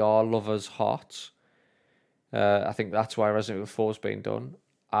in VR lovers' hearts. I think that's why Resident Evil 4 is being done.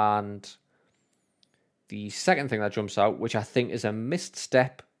 And the second thing that jumps out, which I think is a missed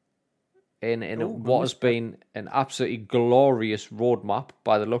step in what has been an absolutely glorious roadmap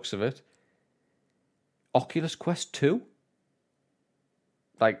by the looks of it, Oculus Quest 2?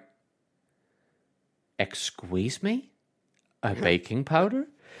 Excuse me? A baking powder?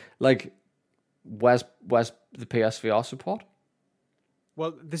 Where's the PSVR support?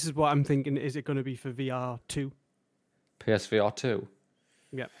 Well, this is what I'm thinking. Is it going to be for VR 2? PSVR 2?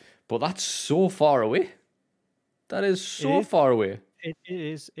 Yeah. But that's so far away. That is so far away. It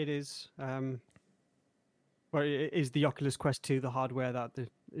is. It is. Or is the Oculus Quest 2 the hardware that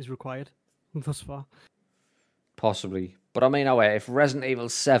is required thus far? Possibly. But I mean, if Resident Evil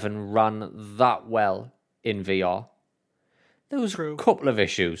 7 ran that well in VR, there was True. a couple of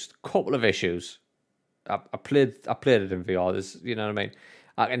issues. I played it in VR. You know what I mean?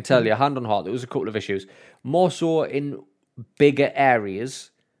 I can tell you, hand on heart, there was a couple of issues. More so in bigger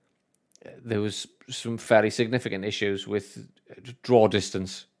areas, there was some fairly significant issues with draw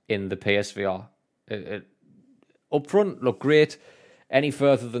distance in the PSVR. Up front, looked great. Any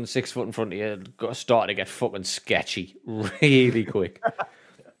further than 6 foot in front of you, started to get fucking sketchy really quick.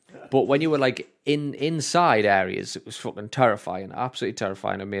 But when you were like inside areas, it was fucking terrifying, absolutely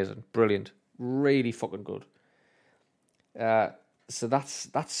terrifying, amazing, brilliant, really fucking good. So that's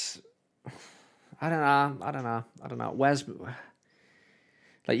I don't know. Where's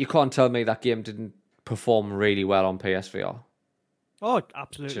like you can't tell me that game didn't perform really well on PSVR. Oh,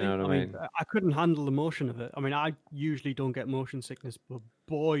 absolutely. Do you know what I mean? I couldn't handle the motion of it. I mean, I usually don't get motion sickness, but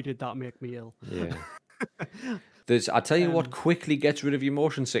boy, did that make me ill. Yeah. I tell you what quickly gets rid of your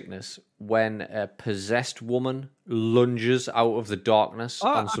motion sickness when a possessed woman lunges out of the darkness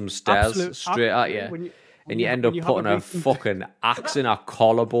on some stairs straight at you. And you end up putting a fucking axe in her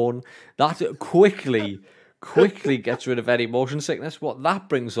collarbone. That quickly gets rid of any motion sickness. What that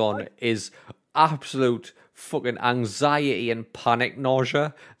brings on is absolute fucking anxiety and panic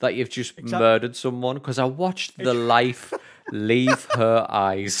nausea that you've just murdered someone. Because I watched the life leave her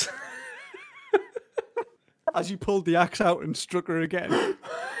eyes. As you pulled the axe out and struck her again.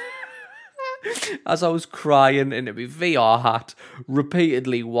 As I was crying into my VR hat,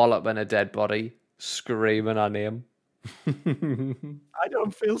 repeatedly walloping a dead body, screaming her name. I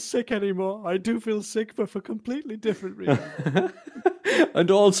don't feel sick anymore. I do feel sick, but for completely different reasons. And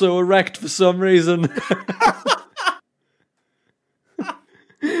also erect for some reason.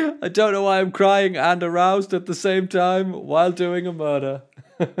 I don't know why I'm crying and aroused at the same time while doing a murder.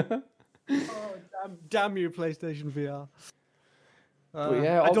 Oh, damn you, PlayStation VR. But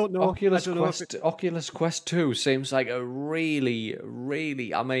yeah, I don't know. Oculus Quest 2 seems like a really,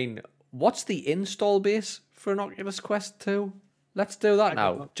 I mean, what's the install base for an Oculus Quest 2? Let's do that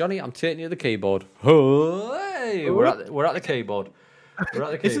now. Johnny, I'm taking you to the keyboard. Hey, we're at the keyboard. We're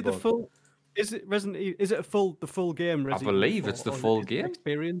at the keyboard. Is it the full? Is it Resident Evil? Is it the full game? I believe it's the full game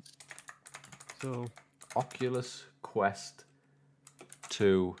experience. So, Oculus Quest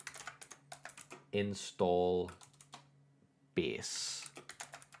 2 install base.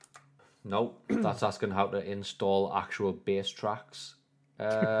 Nope, that's asking how to install actual bass tracks.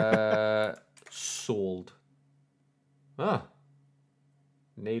 Sold.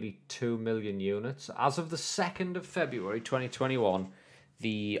 Nearly 2 million units. As of the 2nd of February 2021,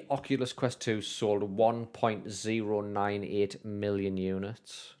 the Oculus Quest 2 sold 1.098 million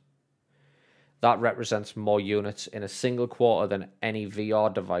units. That represents more units in a single quarter than any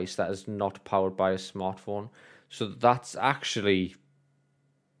VR device that is not powered by a smartphone. So that's actually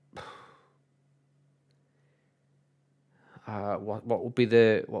what would be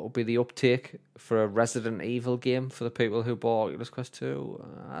the uptake for a Resident Evil game for the people who bought Oculus Quest 2?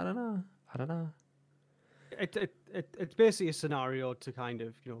 I don't know. It's basically a scenario to kind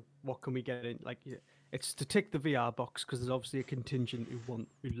of, what can we get in? Like, it's to tick the VR box because there's obviously a contingent who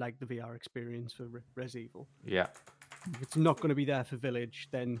like the VR experience for Res Evil. Yeah. If it's not going to be there for Village,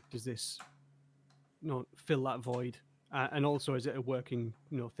 then does this, fill that void? And also, is it a working,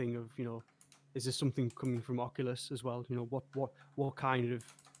 thing of, is there something coming from Oculus as well? What kind of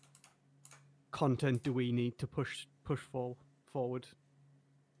content do we need to push forward?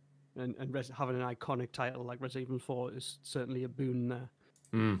 And having an iconic title like Resident Evil 4 is certainly a boon there.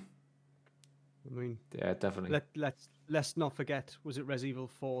 I mean, yeah, definitely. Let's not forget, was it Resident Evil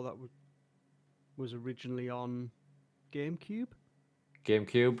 4 that was originally on GameCube?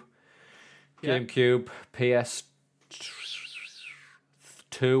 GameCube, PS2.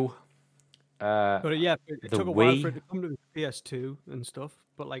 But yeah, it took a while for it to come to the PS2 and stuff.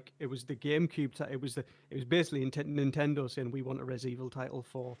 But like, it was the GameCube. It was basically Nintendo saying we want a Resident Evil title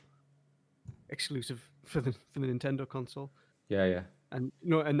for exclusive for the Nintendo console. Yeah. And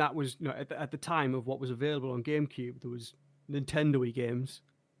and that was at the time of what was available on GameCube, there was Nintendo-y games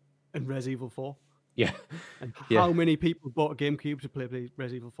and Resident Evil 4. Yeah. And how many people bought a GameCube to play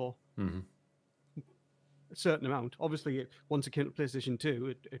Resident Evil 4? Mm-hmm. A certain amount. Obviously, once it came to PlayStation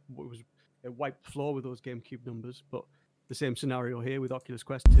 2, it wiped the floor with those GameCube numbers. But the same scenario here with Oculus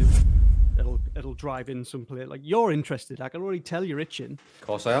Quest 2. It'll drive in some play. Like, you're interested. I can already tell you're itching. Of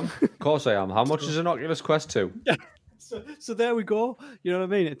course I am. How much is an Oculus Quest 2? So there we go. You know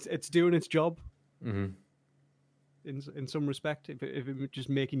what I mean? It's doing its job. Mm-hmm. in some respect. If it was just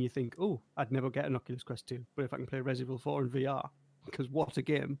making you think, oh, I'd never get an Oculus Quest 2, but if I can play Resident Evil 4 in VR, because what a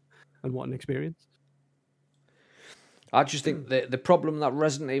game and what an experience. I just think the problem that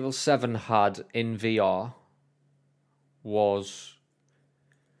Resident Evil 7 had in VR was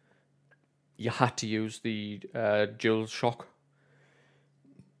you had to use the Dual Shock,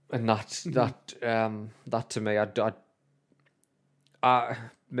 and that to me, I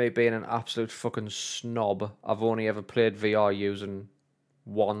me being an absolute fucking snob, I've only ever played VR using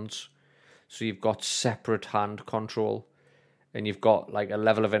wands, so you've got separate hand control, and you've got like a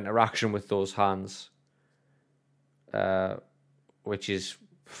level of interaction with those hands, which is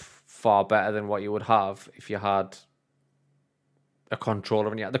far better than what you would have if you had a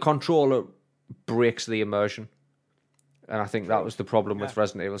controller. And the controller breaks the immersion, and I think that was the problem with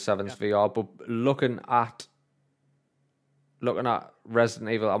Resident Evil 7's VR. But looking at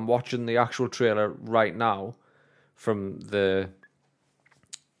Resident Evil, I'm watching the actual trailer right now from the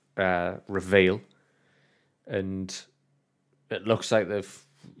reveal, and it looks like they've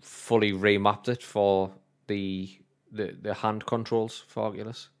fully remapped it for the hand controls for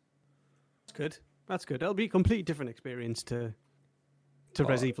Oculus. That's good. That's good. It'll be a completely different experience to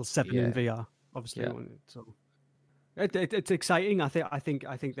Resident Evil 7 in VR, obviously. Yeah. So it's exciting. I think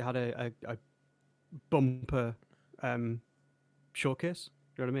they had a bumper showcase.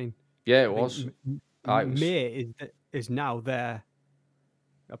 Do you know what I mean? Yeah, it was. May is now there.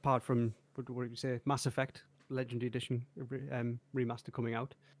 Apart from what did you say, Mass Effect Legendary Edition remaster coming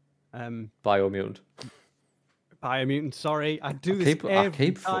out. Biomutant. Biomutant. Sorry, I do I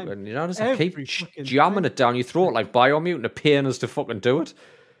keep time. fucking. You know, I keep jamming it down your throat like Biomutant, a pain us to fucking do it.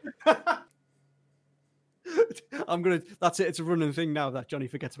 That's it. It's a running thing now that Johnny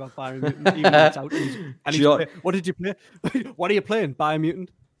forgets about Biomutant, even when it's out. And he's what did you play? What are you playing? Biomutant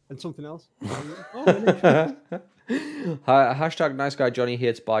and something else. Oh, really? Hashtag nice guy Johnny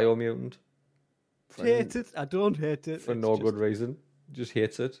hates Biomutant. Hate it. I don't hate it. For no good reason. Just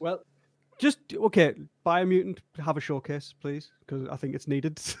hates it. Well, just okay. Biomutant, have a showcase, please, because I think it's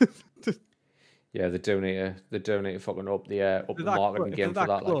needed. Yeah, they do need to fucking up the marketing game for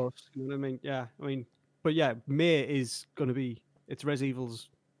that. Close, you know what I mean? Yeah, I mean, but yeah, May is going to be it's Res Evil's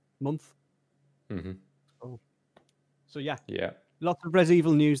month. Mm-hmm. So yeah, lots of Res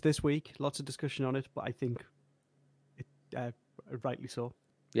Evil news this week. Lots of discussion on it, but I think it rightly so.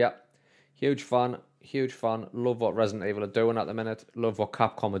 Yeah, huge fan. Love what Resident Evil are doing at the minute. Love what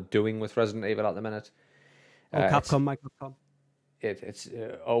Capcom are doing with Resident Evil at the minute. Capcom, my Capcom. It's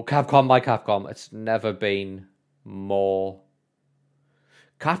Capcom, my Capcom. It's never been more.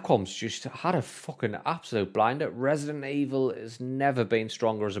 Capcom's just had a fucking absolute blinder. Resident Evil has never been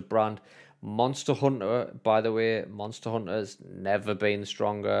stronger as a brand. Monster Hunter, by the way, has never been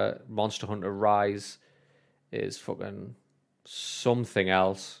stronger. Monster Hunter Rise is fucking something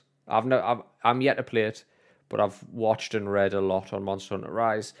else. I'm yet to play it, but I've watched and read a lot on Monster Hunter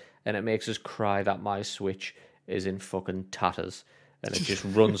Rise, and it makes us cry that my Switch is in fucking tatters, and it just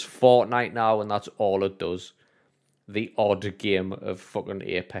runs Fortnite now, and that's all it does. The odd game of fucking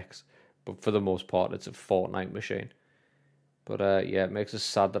Apex, but for the most part, it's a Fortnite machine. But yeah, it makes us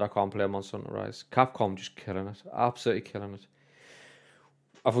sad that I can't play Monster Hunter Rise. Capcom just killing it, absolutely killing it.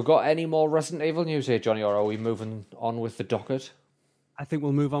 Have we got any more Resident Evil news here, Johnny, or are we moving on with the docket? I think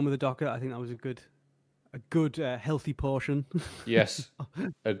we'll move on with the docket. I think that was a good healthy portion. Yes,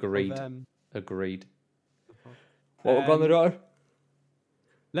 agreed. Agreed. What we've got on the docket?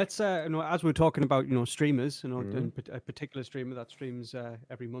 Let's as we're talking about streamers, and a particular streamer that streams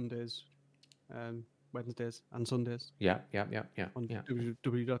every Mondays, Wednesdays, and Sundays. Yeah. On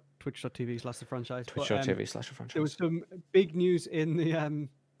www.twitch.tv/thefranchise. Twitch.tv/thefranchise. There was some big news in the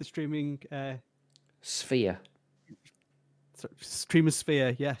streaming sphere. Streamer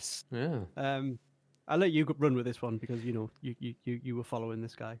sphere, yes. Yeah. I'll let you run with this one because you were following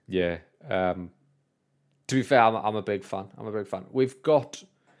this guy. Yeah. To be fair, I'm a big fan. We've got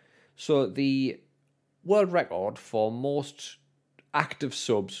the world record for most active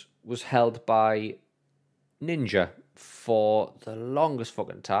subs was held by Ninja for the longest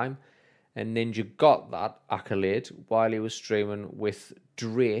fucking time, and Ninja got that accolade while he was streaming with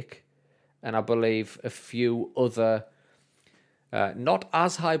Drake and I believe a few other not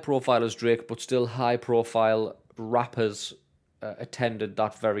as high profile as Drake, but still high profile rappers attended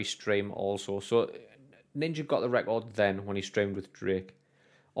that very stream also. So Ninja got the record then when he streamed with Drake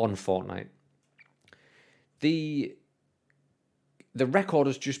on Fortnite. The record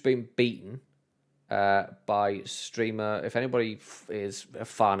has just been beaten by streamer. If anybody is a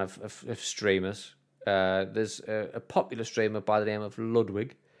fan of streamers, there's a popular streamer by the name of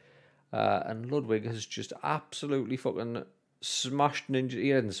Ludwig, And Ludwig has just absolutely fucking smashed Ninja. He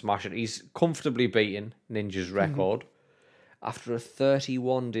didn't smash it. He's comfortably beaten Ninja's record after a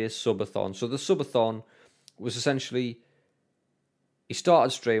 31-day subathon. So the subathon was essentially, he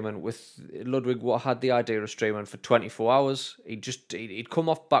started streaming with Ludwig. What had the idea of streaming for 24 hours. He'd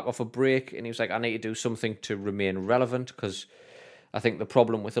come back off a break, and he was like, I need to do something to remain relevant, because I think the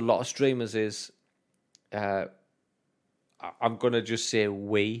problem with a lot of streamers is, I'm gonna just say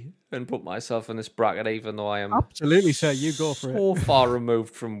we and put myself in this bracket, even though I am Absolutely, sir. You go for it. so far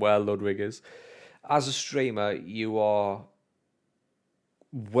removed from where Ludwig is. As a streamer, you are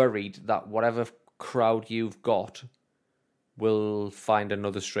worried that whatever crowd you've got will find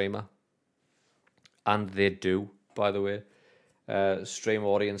another streamer, and they do. By the way, stream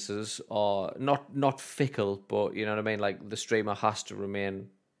audiences are not fickle, but you know what I mean. Like, the streamer has to remain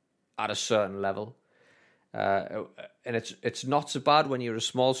at a certain level, and it's not so bad when you're a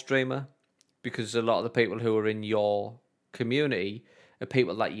small streamer, because a lot of the people who are in your community are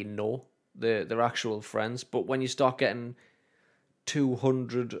people that you know, they're actual friends. But when you start getting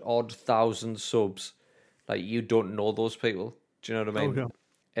 200 odd thousand subs, like, you don't know those people. Do you know what I mean? Oh,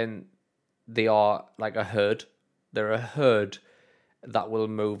 yeah. And they are like a herd. They're a herd that will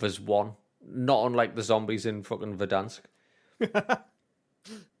move as one, not unlike the zombies in fucking Verdansk.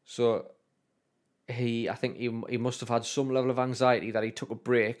 So I think he must have had some level of anxiety that he took a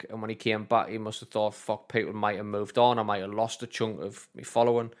break, and when he came back, he must have thought, fuck, people might have moved on, I might have lost a chunk of me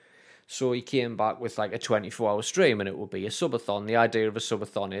following. So he came back with like a 24-hour stream, and it would be a subathon. The idea of a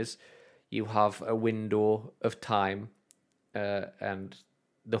subathon is you have a window of time, and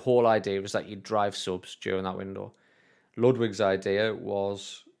the whole idea is that you drive subs during that window. Ludwig's idea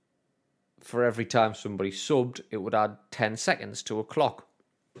was, for every time somebody subbed, it would add 10 seconds to a clock,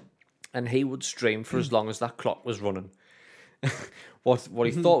 and he would stream for as long as that clock was running. What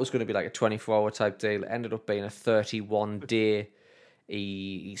he thought was going to be like a 24-hour type deal ended up being a 31-day.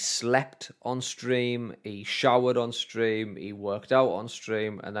 He slept on stream, he showered on stream, he worked out on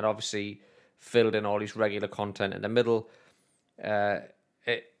stream, and then obviously filled in all his regular content in the middle.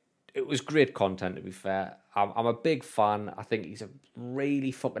 It was great content, to be fair. I'm a big fan. I think he's a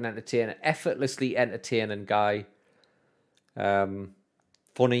really fucking effortlessly entertaining guy.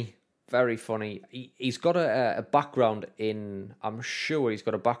 Funny, very funny. He's got a background in, I'm sure he's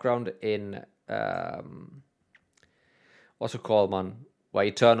got a background in, what's it called, man? Where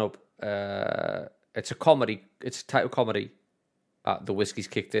you turn up, it's a comedy, it's a type of comedy. The whiskey's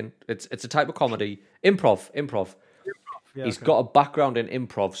kicked in. It's a type of comedy. Improv. Yeah, He's got a background in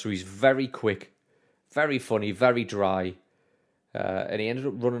improv, so he's very quick, very funny, very dry. And he ended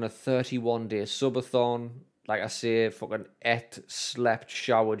up running a 31-day subathon. Like I say, fucking ate, slept,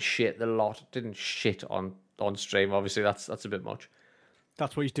 showered, shit the lot. Didn't shit on stream, obviously. That's a bit much.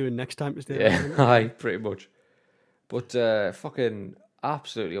 That's what he's doing next time. Yeah, aye, pretty much. But fucking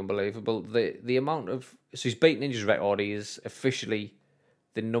absolutely unbelievable. The amount of... So he's beaten Ninja's record. He is officially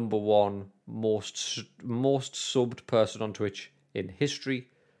the number one most subbed person on Twitch in history.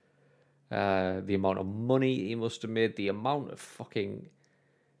 The amount of money he must have made, the amount of fucking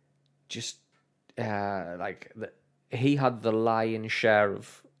just he had the lion's share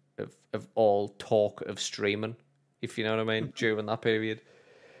of all talk of streaming, if you know what I mean, during that period.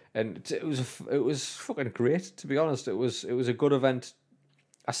 And it was fucking great, to be honest. It was a good event.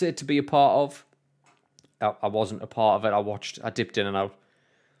 I say to be a part of. I wasn't a part of it. I dipped in and out.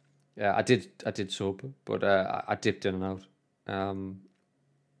 Yeah, I did sub, but I dipped in and out.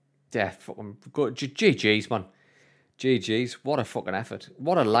 Yeah, fucking good. GG's, man. GG's. What a fucking effort.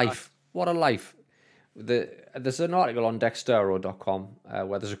 What a life. What a life. There's an article on Dextero.com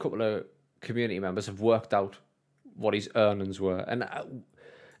where there's a couple of community members have worked out what his earnings were. And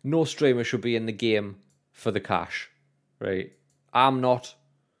no streamer should be in the game for the cash, right? I'm not.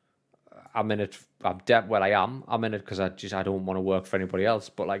 I'm in it. I am. I'm in it because I don't want to work for anybody else.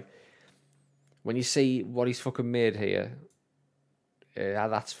 But like, when you see what he's fucking made here,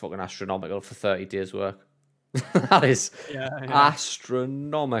 that's fucking astronomical for 30 days work. That is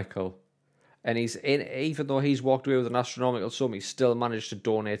astronomical. And even though he's walked away with an astronomical sum, he's still managed to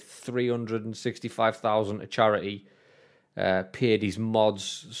donate 365,000 to charity. Paid his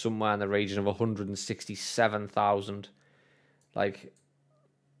mods somewhere in the region of 167,000. Like,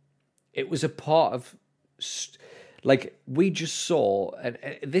 it was a part of, like, we just saw, and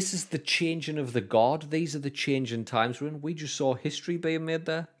this is the changing of the guard. These are the changing times we're in. We just saw history being made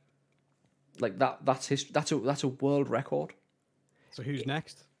there. Like, that's history. That's a world record. So who's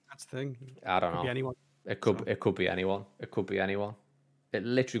next? That's the thing. I don't know. Could be anyone. It could be anyone. It could be anyone. It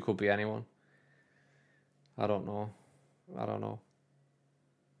literally could be anyone. I don't know.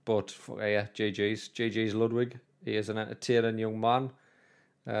 But yeah, GG's Ludwig. He is an entertaining young man.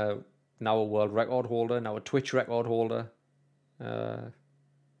 Now a world record holder, now a Twitch record holder.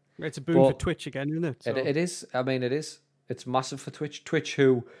 It's a boon for Twitch again, isn't it? So. It is. I mean, it is. It's massive for Twitch. Twitch,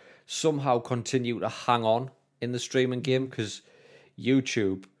 who somehow continue to hang on in the streaming game, because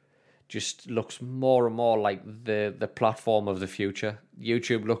YouTube just looks more and more like the platform of the future.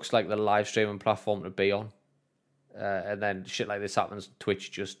 YouTube looks like the live streaming platform to be on. And then shit like this happens.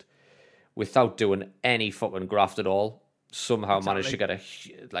 Twitch just, without doing any fucking graft at all, somehow managed to get a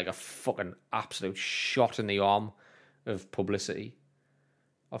fucking absolute shot in the arm of publicity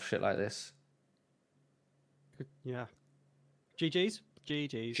of shit like this. Yeah. GG's.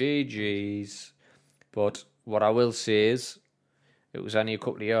 But what I will say is, it was only a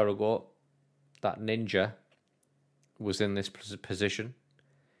couple of years ago that Ninja was in this position.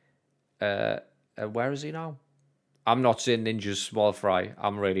 Where is he now? I'm not saying Ninja's small fry.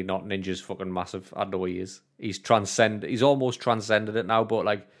 I'm really not. Ninja's fucking massive. I know he is. He's almost transcended it now, but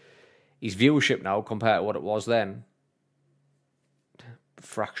like his viewership now compared to what it was then,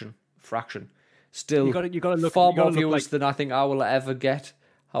 fraction. Still, you gotta look, far more viewers than I think I will ever get.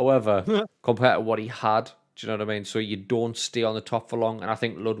 However, compared to what he had, do you know what I mean? So you don't stay on the top for long, and I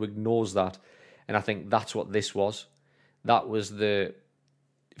think Ludwig knows that, and I think that's what this was. That was he's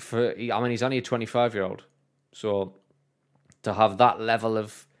only a 25-year-old, so to have that level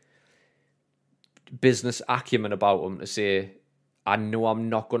of business acumen about him to say, I know I'm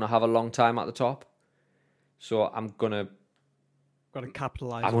not going to have a long time at the top, so I'm going to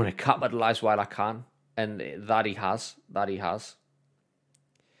capitalize. I'm going to capitalize while I can, and that he has.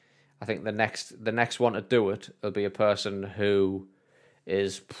 I think the next one to do it will be a person who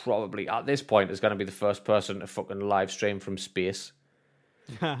is probably at this point is going to be the first person to fucking live stream from space.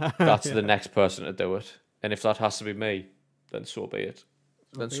 That's the next person to do it, and if that has to be me, then so be it.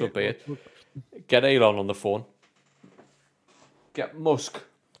 Get Elon on the phone. Get Musk.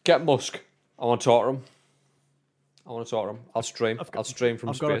 I want to talk to him. I'll stream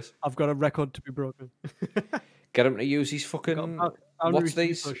from space. I've got a record to be broken. Get him to use his fucking...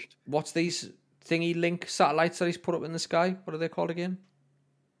 What's these thingy link satellites that he's put up in the sky? What are they called again?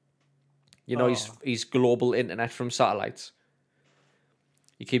 You know, he's global internet from satellites.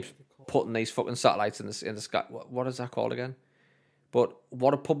 He keeps putting these fucking satellites in the sky. What is that called again? But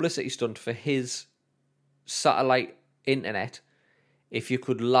what a publicity stunt for his satellite internet. If you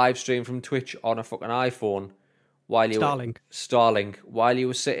could live stream from Twitch on a fucking iPhone while you Starlink, while you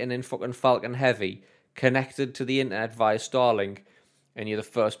were sitting in fucking Falcon Heavy, connected to the internet via Starlink, and you're the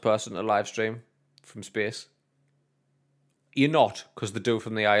first person to live stream from space. You're not, because they do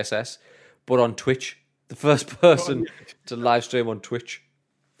from the ISS, but on Twitch, the first person to live stream on Twitch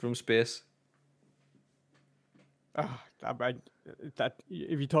from space. That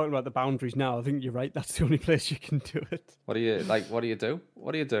if you're talking about the boundaries now, I think you're right. That's the only place you can do it. What do you do?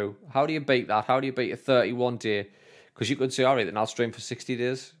 How do you beat that? How do you beat a 31 day? Because you could say, all right, then I'll stream for 60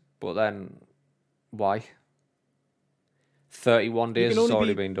 days, but then why? 31 days has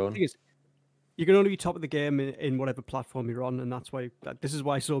already been done. You can only be top of the game in whatever platform you're on, and that's why this is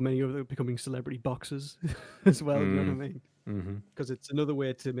why so many of them are becoming celebrity boxers as well. You know what I mean? Because it's another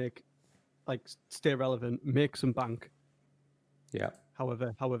way to stay relevant, make some bank. Yeah.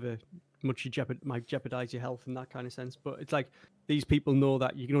 However much you might jeopardize your health in that kind of sense, but it's like these people know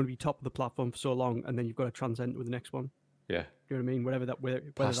that you can only be top of the platform for so long, and then you've got to transcend with the next one. Yeah. You know what I mean? Whether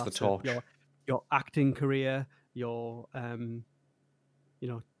Pass that's the torch. Your acting career, your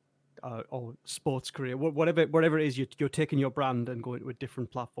or sports career, whatever it is, you're taking your brand and going to a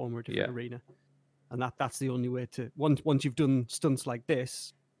different platform or a different arena, and that's the only way to once you've done stunts like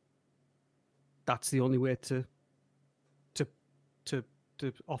this. That's the only way to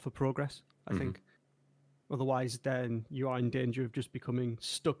offer progress, I think. Otherwise, then you are in danger of just becoming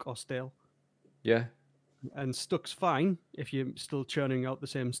stuck or stale. Yeah. And stuck's fine if you're still churning out the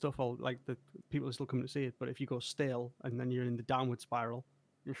same stuff, or like the people are still coming to see it. But if you go stale and then you're in the downward spiral.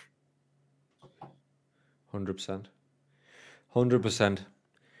 100%.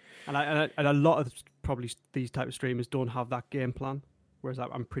 And a lot of probably these type of streamers don't have that game plan, whereas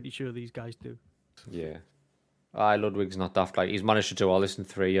I'm pretty sure these guys do. Yeah. Ludwig's not daft. Like, he's managed to do all this in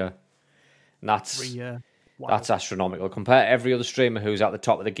 3 years. And that's astronomical. Compare every other streamer who's at the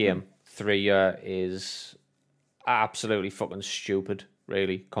top of the game. 3 years is absolutely fucking stupid,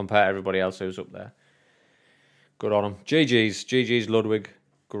 really. Compare everybody else who's up there. Good on him. GG's Ludwig.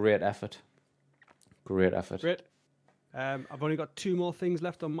 Great effort. Great. I've only got 2 more things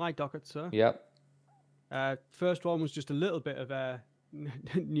left on my docket, sir. Yep. First one was just a little bit of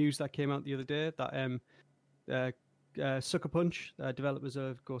news that came out the other day that Sucker Punch, developers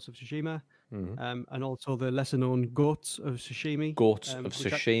of Ghost of Tsushima, Mm-hmm. and also the lesser-known Goats of Tsushima. Ghosts of which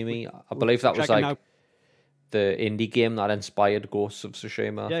Tsushima. I believe that which was I can like the indie game that inspired Ghosts of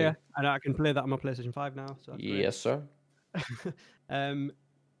Tsushima. I yeah, think. and I can play that on my PlayStation 5 now. So that's Yes, sir. great.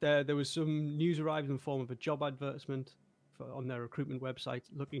 There was some news arrived in the form of a job advertisement on their recruitment website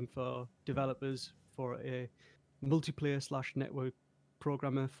looking for developers for a multiplayer/network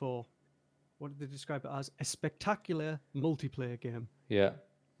programmer for, what did they describe it as? A spectacular multiplayer game. Yeah.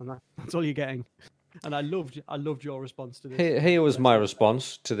 And that's all you're getting. And I loved your response to this. Here was my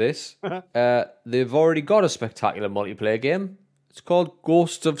response to this. They've already got a spectacular multiplayer game. It's called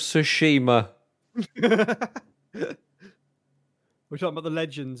Ghost of Tsushima. We're talking about the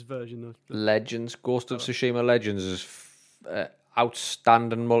Legends version of Legends. Ghost of Tsushima Legends is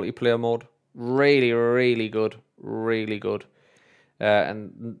outstanding multiplayer mode. Really, really good. Really good.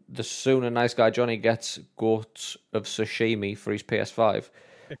 And the sooner Nice Guy Johnny gets Ghost of Tsushima for his PS5,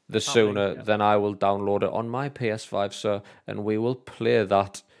 the sooner then I will download it on my PS5, sir, and we will play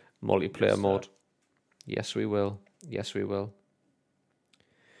that multiplayer mode. Yes, we will. Yes, we will.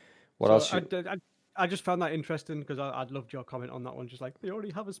 What else? I just found that interesting because I'd loved your comment on that one. Just like, they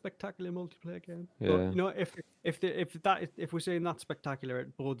already have a spectacular multiplayer game. Yeah. But, you know, if we're saying that's spectacular,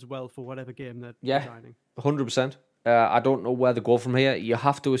 it bodes well for whatever game they're designing. 100%. I don't know where to go from here. You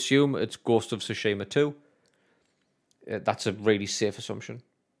have to assume it's Ghost of Tsushima 2. That's a really safe assumption.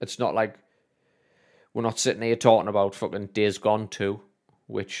 It's not like we're not sitting here talking about fucking Days Gone 2,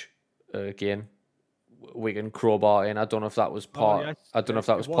 which, again, we can crowbar in. I don't know if that was part. I don't know if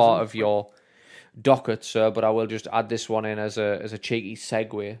that was part of your docket, sir, but I will just add this one in as a cheeky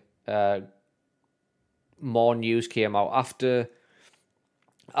segue. More news came out after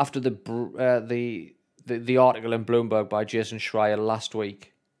the article in Bloomberg by Jason Schreier last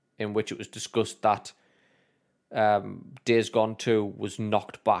week, in which it was discussed that Days Gone 2 was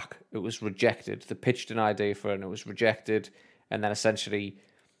knocked back. It was rejected. They pitched an idea for it and it was rejected, and then essentially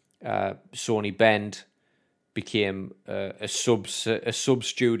Sony Bend became a sub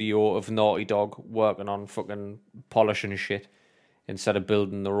studio of Naughty Dog working on fucking polishing shit instead of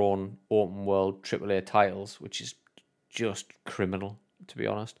building their own open world AAA titles, which is just criminal, to be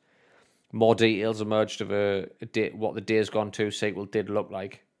honest. More details emerged of what the Days Gone 2 sequel did look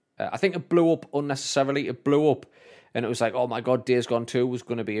like. I think it blew up unnecessarily. It blew up, and it was like, oh my god, Days Gone 2 was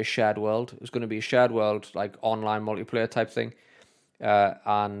going to be a shared world. It was going to be a shared world, like online multiplayer type thing.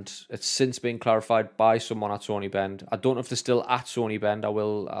 And it's since been clarified by someone at Sony Bend. I don't know if they're still at Sony Bend.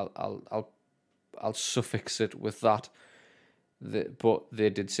 I'll suffix it with that. But they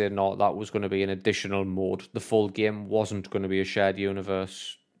did say no, that was going to be an additional mode. The full game wasn't going to be a shared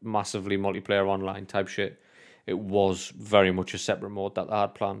universe, massively multiplayer online type shit. It was very much a separate mode that they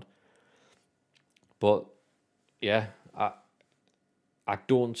had planned. But yeah, I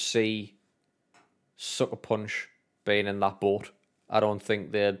don't see Sucker Punch being in that boat. I don't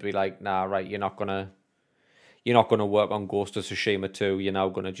think they'd be like, nah, right, you're not gonna work on Ghost of Tsushima 2. You're now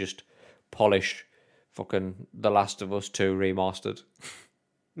gonna just polish fucking The Last of Us 2 remastered.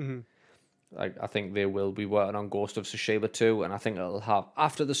 Mm-hmm. I think they will be working on Ghost of Tsushima 2, and I think it'll have,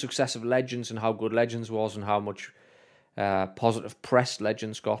 after the success of Legends and how good Legends was and how much positive press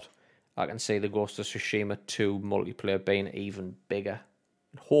Legends got, I can see the Ghost of Tsushima 2 multiplayer being even bigger.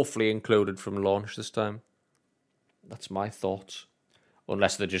 Hopefully included from launch this time. That's my thoughts.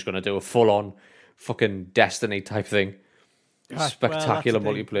 Unless they're just going to do a full-on fucking Destiny type thing. Spectacular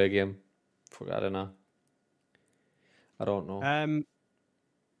multiplayer game. I don't know.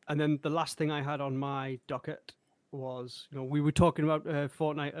 And then the last thing I had on my docket was, we were talking about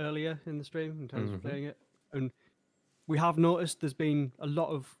Fortnite earlier in the stream in terms of playing it, and we have noticed there's been a lot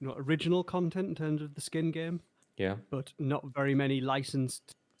of original content in terms of the skin game. Yeah. But not very many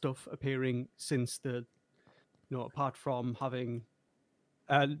licensed stuff appearing since the, apart from having,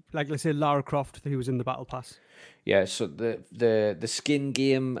 like let's say Lara Croft, who was in the Battle Pass. Yeah. So the skin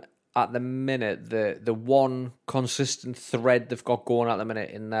game. At the minute, the one consistent thread they've got going at the minute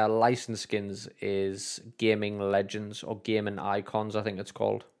in their licensed skins is Gaming Legends or Gaming Icons, I think it's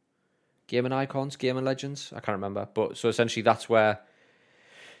called. Gaming Icons, Gaming Legends, I can't remember. But so essentially that's where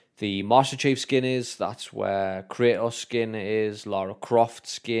the Master Chief skin is, that's where Kratos skin is, Lara Croft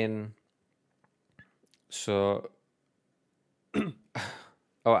skin. So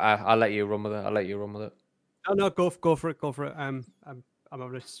I'll let you run with it. No, go for it. I'm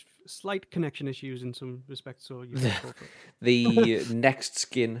having slight connection issues in some respects, so you can go for it. The next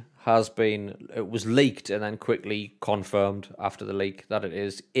skin it was leaked and then quickly confirmed after the leak that it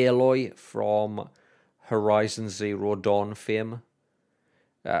is Aloy from Horizon Zero Dawn fame.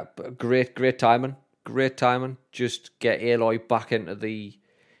 Great timing. great timing. Just get Aloy back into the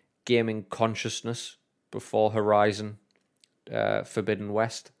gaming consciousness before Horizon Forbidden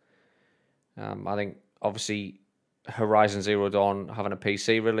West. I think obviously Horizon Zero Dawn having a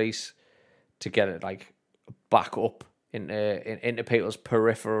PC release to get it like back up into people's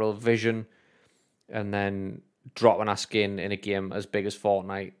peripheral vision, and then dropping a skin in a game as big as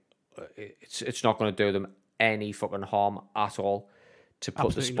Fortnite, it's not going to do them any fucking harm at all to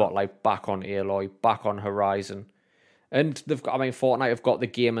put the spotlight back on Aloy, back on Horizon. And Fortnite have got the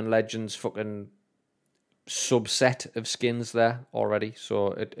Gaming Legends fucking subset of skins there already, so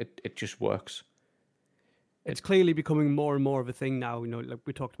it just works. It's clearly becoming more and more of a thing now. Like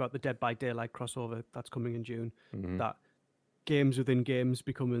we talked about the Dead by Daylight crossover that's coming in June. Mm-hmm. That games within games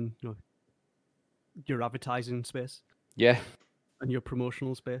becoming, your advertising space. Yeah. And your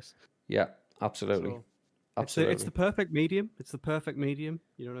promotional space. Yeah, absolutely. So absolutely. It's the perfect medium. It's the perfect medium.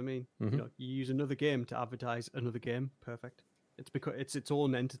 You know what I mean? Mm-hmm. You use another game to advertise another game. Perfect. It's because it's its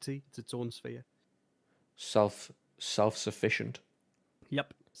own entity. It's its own sphere. Self-sufficient.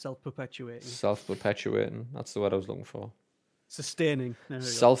 Yep. Self-perpetuating. Self-perpetuating. That's the word I was looking for. Sustaining.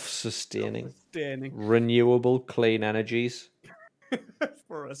 Self-sustaining. Sustaining. Renewable, clean energies.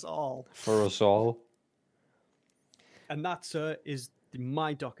 For us all. For us all. And that, sir, is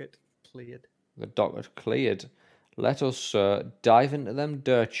my docket cleared. The docket cleared. Let us dive into them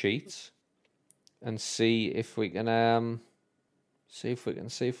dirt sheets and see if we can see if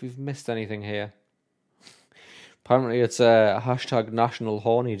we've missed anything here. Apparently, it's a hashtag National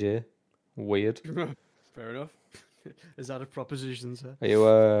Horny Day. Weird. Fair enough. Is that a proposition, sir? Are you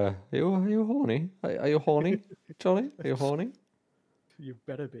horny? Are you horny, Johnny? Are you horny? You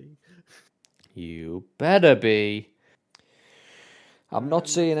better be. You better be. I'm not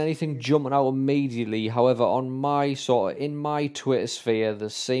seeing anything jumping out immediately. However, in my Twitter sphere, there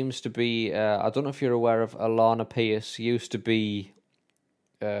seems to be. I don't know if you're aware of Alana Pierce. Used to be.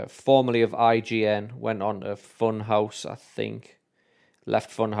 Formerly of IGN, went on to Funhouse, I think. Left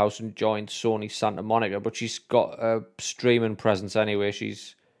Funhouse and joined Sony Santa Monica, but she's got a streaming presence anyway.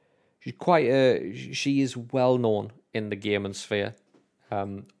 She's quite she is well known in the gaming sphere.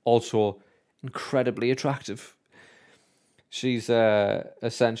 Also incredibly attractive. She's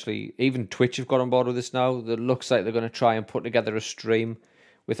essentially, even Twitch have got on board with this now. It looks like they're going to try and put together a stream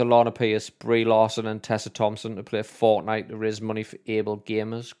with Alana Pierce, Brie Larson and Tessa Thompson to play Fortnite to raise money for able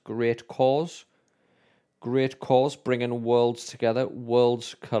gamers. Great cause. Great cause, bringing worlds together.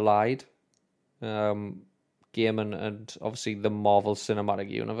 Worlds collide. Gaming and obviously the Marvel Cinematic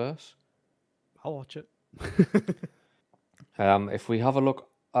Universe. I'll watch it. If we have a look,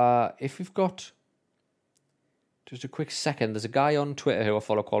 if we've got just a quick second, there's a guy on Twitter who I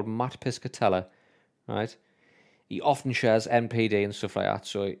follow called Matt Piscatella, right? He often shares NPD and stuff like that.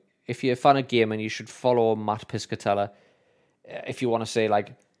 So if you're a fan of gaming, you should follow Matt Piscatella. If you want to say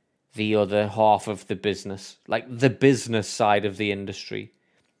like the other half of the business, like the business side of the industry,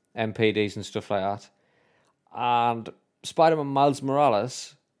 NPDs and stuff like that. And Spider-Man Miles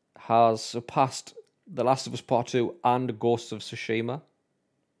Morales has surpassed The Last of Us Part 2 and Ghost of Tsushima.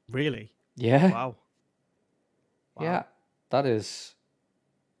 Really? Yeah. Wow. Yeah. That is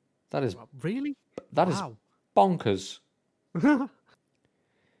really? That is bonkers. Driven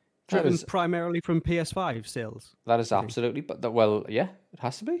primarily from PS5 sales. That is absolutely, it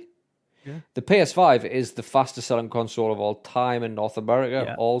has to be. Yeah. The PS5 is the fastest selling console of all time in North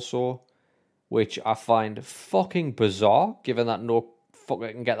America, also, which I find fucking bizarre, given that no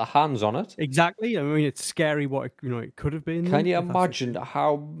fucker can get their hands on it. Exactly. I mean, it's scary what it could have been. Can you imagine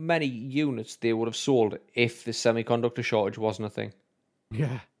how many units they would have sold if the semiconductor shortage wasn't a thing?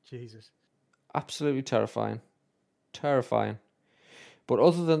 Yeah, Jesus. Absolutely terrifying. Terrifying. But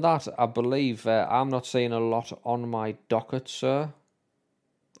other than that, I believe I'm not seeing a lot on my docket, sir.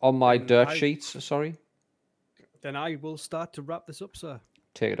 On my dirt sheets, sorry. Then I will start to wrap this up, sir.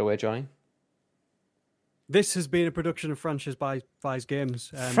 Take it away, Johnny. This has been a production of Francis by Vice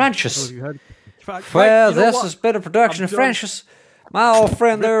Games. Francis? Well, this has been a production of Francis. My old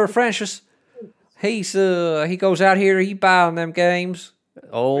friend there, Francis. He goes out here, he buying them games.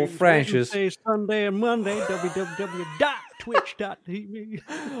 Old Francis. Sunday and Monday,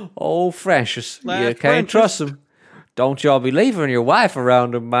 www.twitch.tv. Old Francis. You can't trust him. Don't y'all be leaving your wife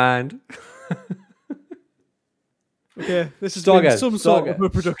around him, mind. Okay, this has been some sort of a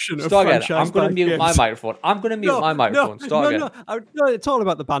production of Franchise. I'm going to mute my microphone. No, it's all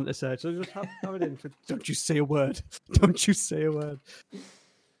about the banter, sir. So just have it in. Don't you say a word. Don't you say a word. Okay, this has been some sort of a production of Franchise. Franchise. Start again. No, it's all about the banter, sir. So just have it in. Don't you say a word. Don't you say a word. Okay, this has been some sort of a production of Franchise. Franchise. Don't you say a word. Don't you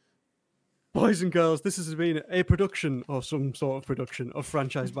say a word. Boys and girls, this has been a production or some sort of production of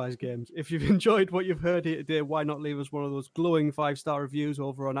Franchise Buys Games. If you've enjoyed what you've heard here today, why not leave us one of those glowing 5-star reviews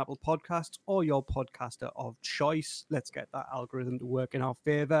over on Apple Podcasts or your podcaster of choice? Let's get that algorithm to work in our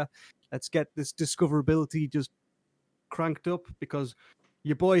favor. Let's get this discoverability just cranked up, because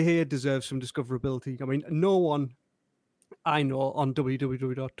your boy here deserves some discoverability. I mean, no one I know on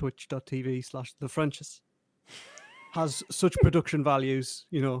www.twitch.tv/thefranchise has such production values,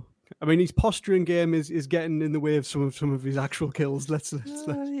 you know. I mean, his posturing game is getting in the way of some of his actual kills. Let's not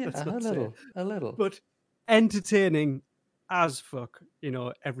say. A little. But entertaining as fuck, you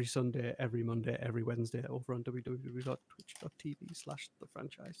know, every Sunday, every Monday, every Wednesday over on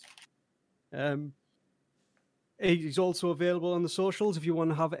www.twitch.tv/thefranchise. He's also available on the socials if you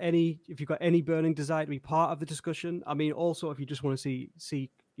want to have if you've got any burning desire to be part of the discussion. I mean, also if you just want to see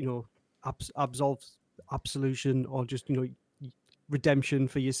you know, absolution, or just, you know, redemption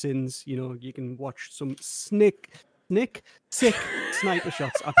for your sins, you know, you can watch some sick sniper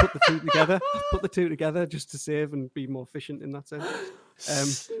shots. I put the two together just to save and be more efficient in that sense.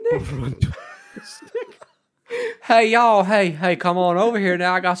 Hey y'all, hey, come on over here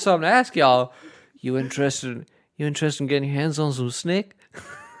now. I got something to ask y'all. You interested in getting your hands on some snick?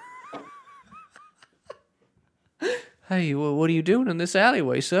 Hey, what are you doing in this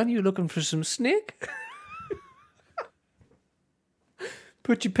alleyway, son? You looking for some snick?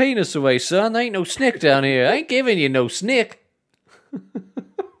 Put your penis away, son. There ain't no snick down here. I ain't giving you no snick.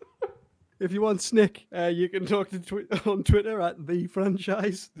 If you want snick, you can talk to on Twitter at the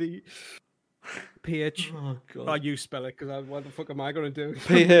franchise, the PH. Oh, God. Oh, you spell it, because what the fuck am I going to do?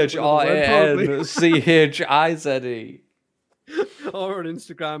 PHRANCHIZE. Or on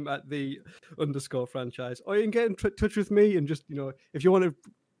Instagram at the _franchise. Or you can get in touch with me and just, you know, if you want to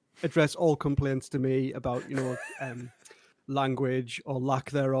address all complaints to me about, you know, language or lack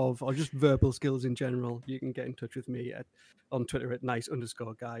thereof, or just verbal skills in general, you can get in touch with me on Twitter at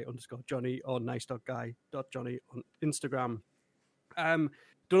nice_guy_Johnny or nice.guy.johnny on Instagram. Don't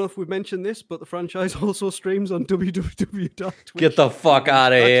know if we've mentioned this, but the franchise also streams on www.twitch. Get the fuck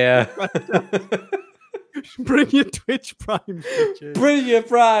out of here. Bring your Twitch Primes, bitches. Bring your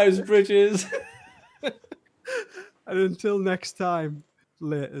primes, bitches. And until next time,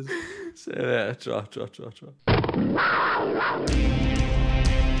 laters. See you later. Draw.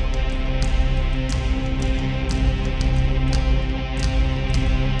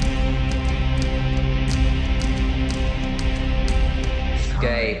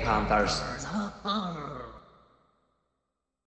 Gay Panthers.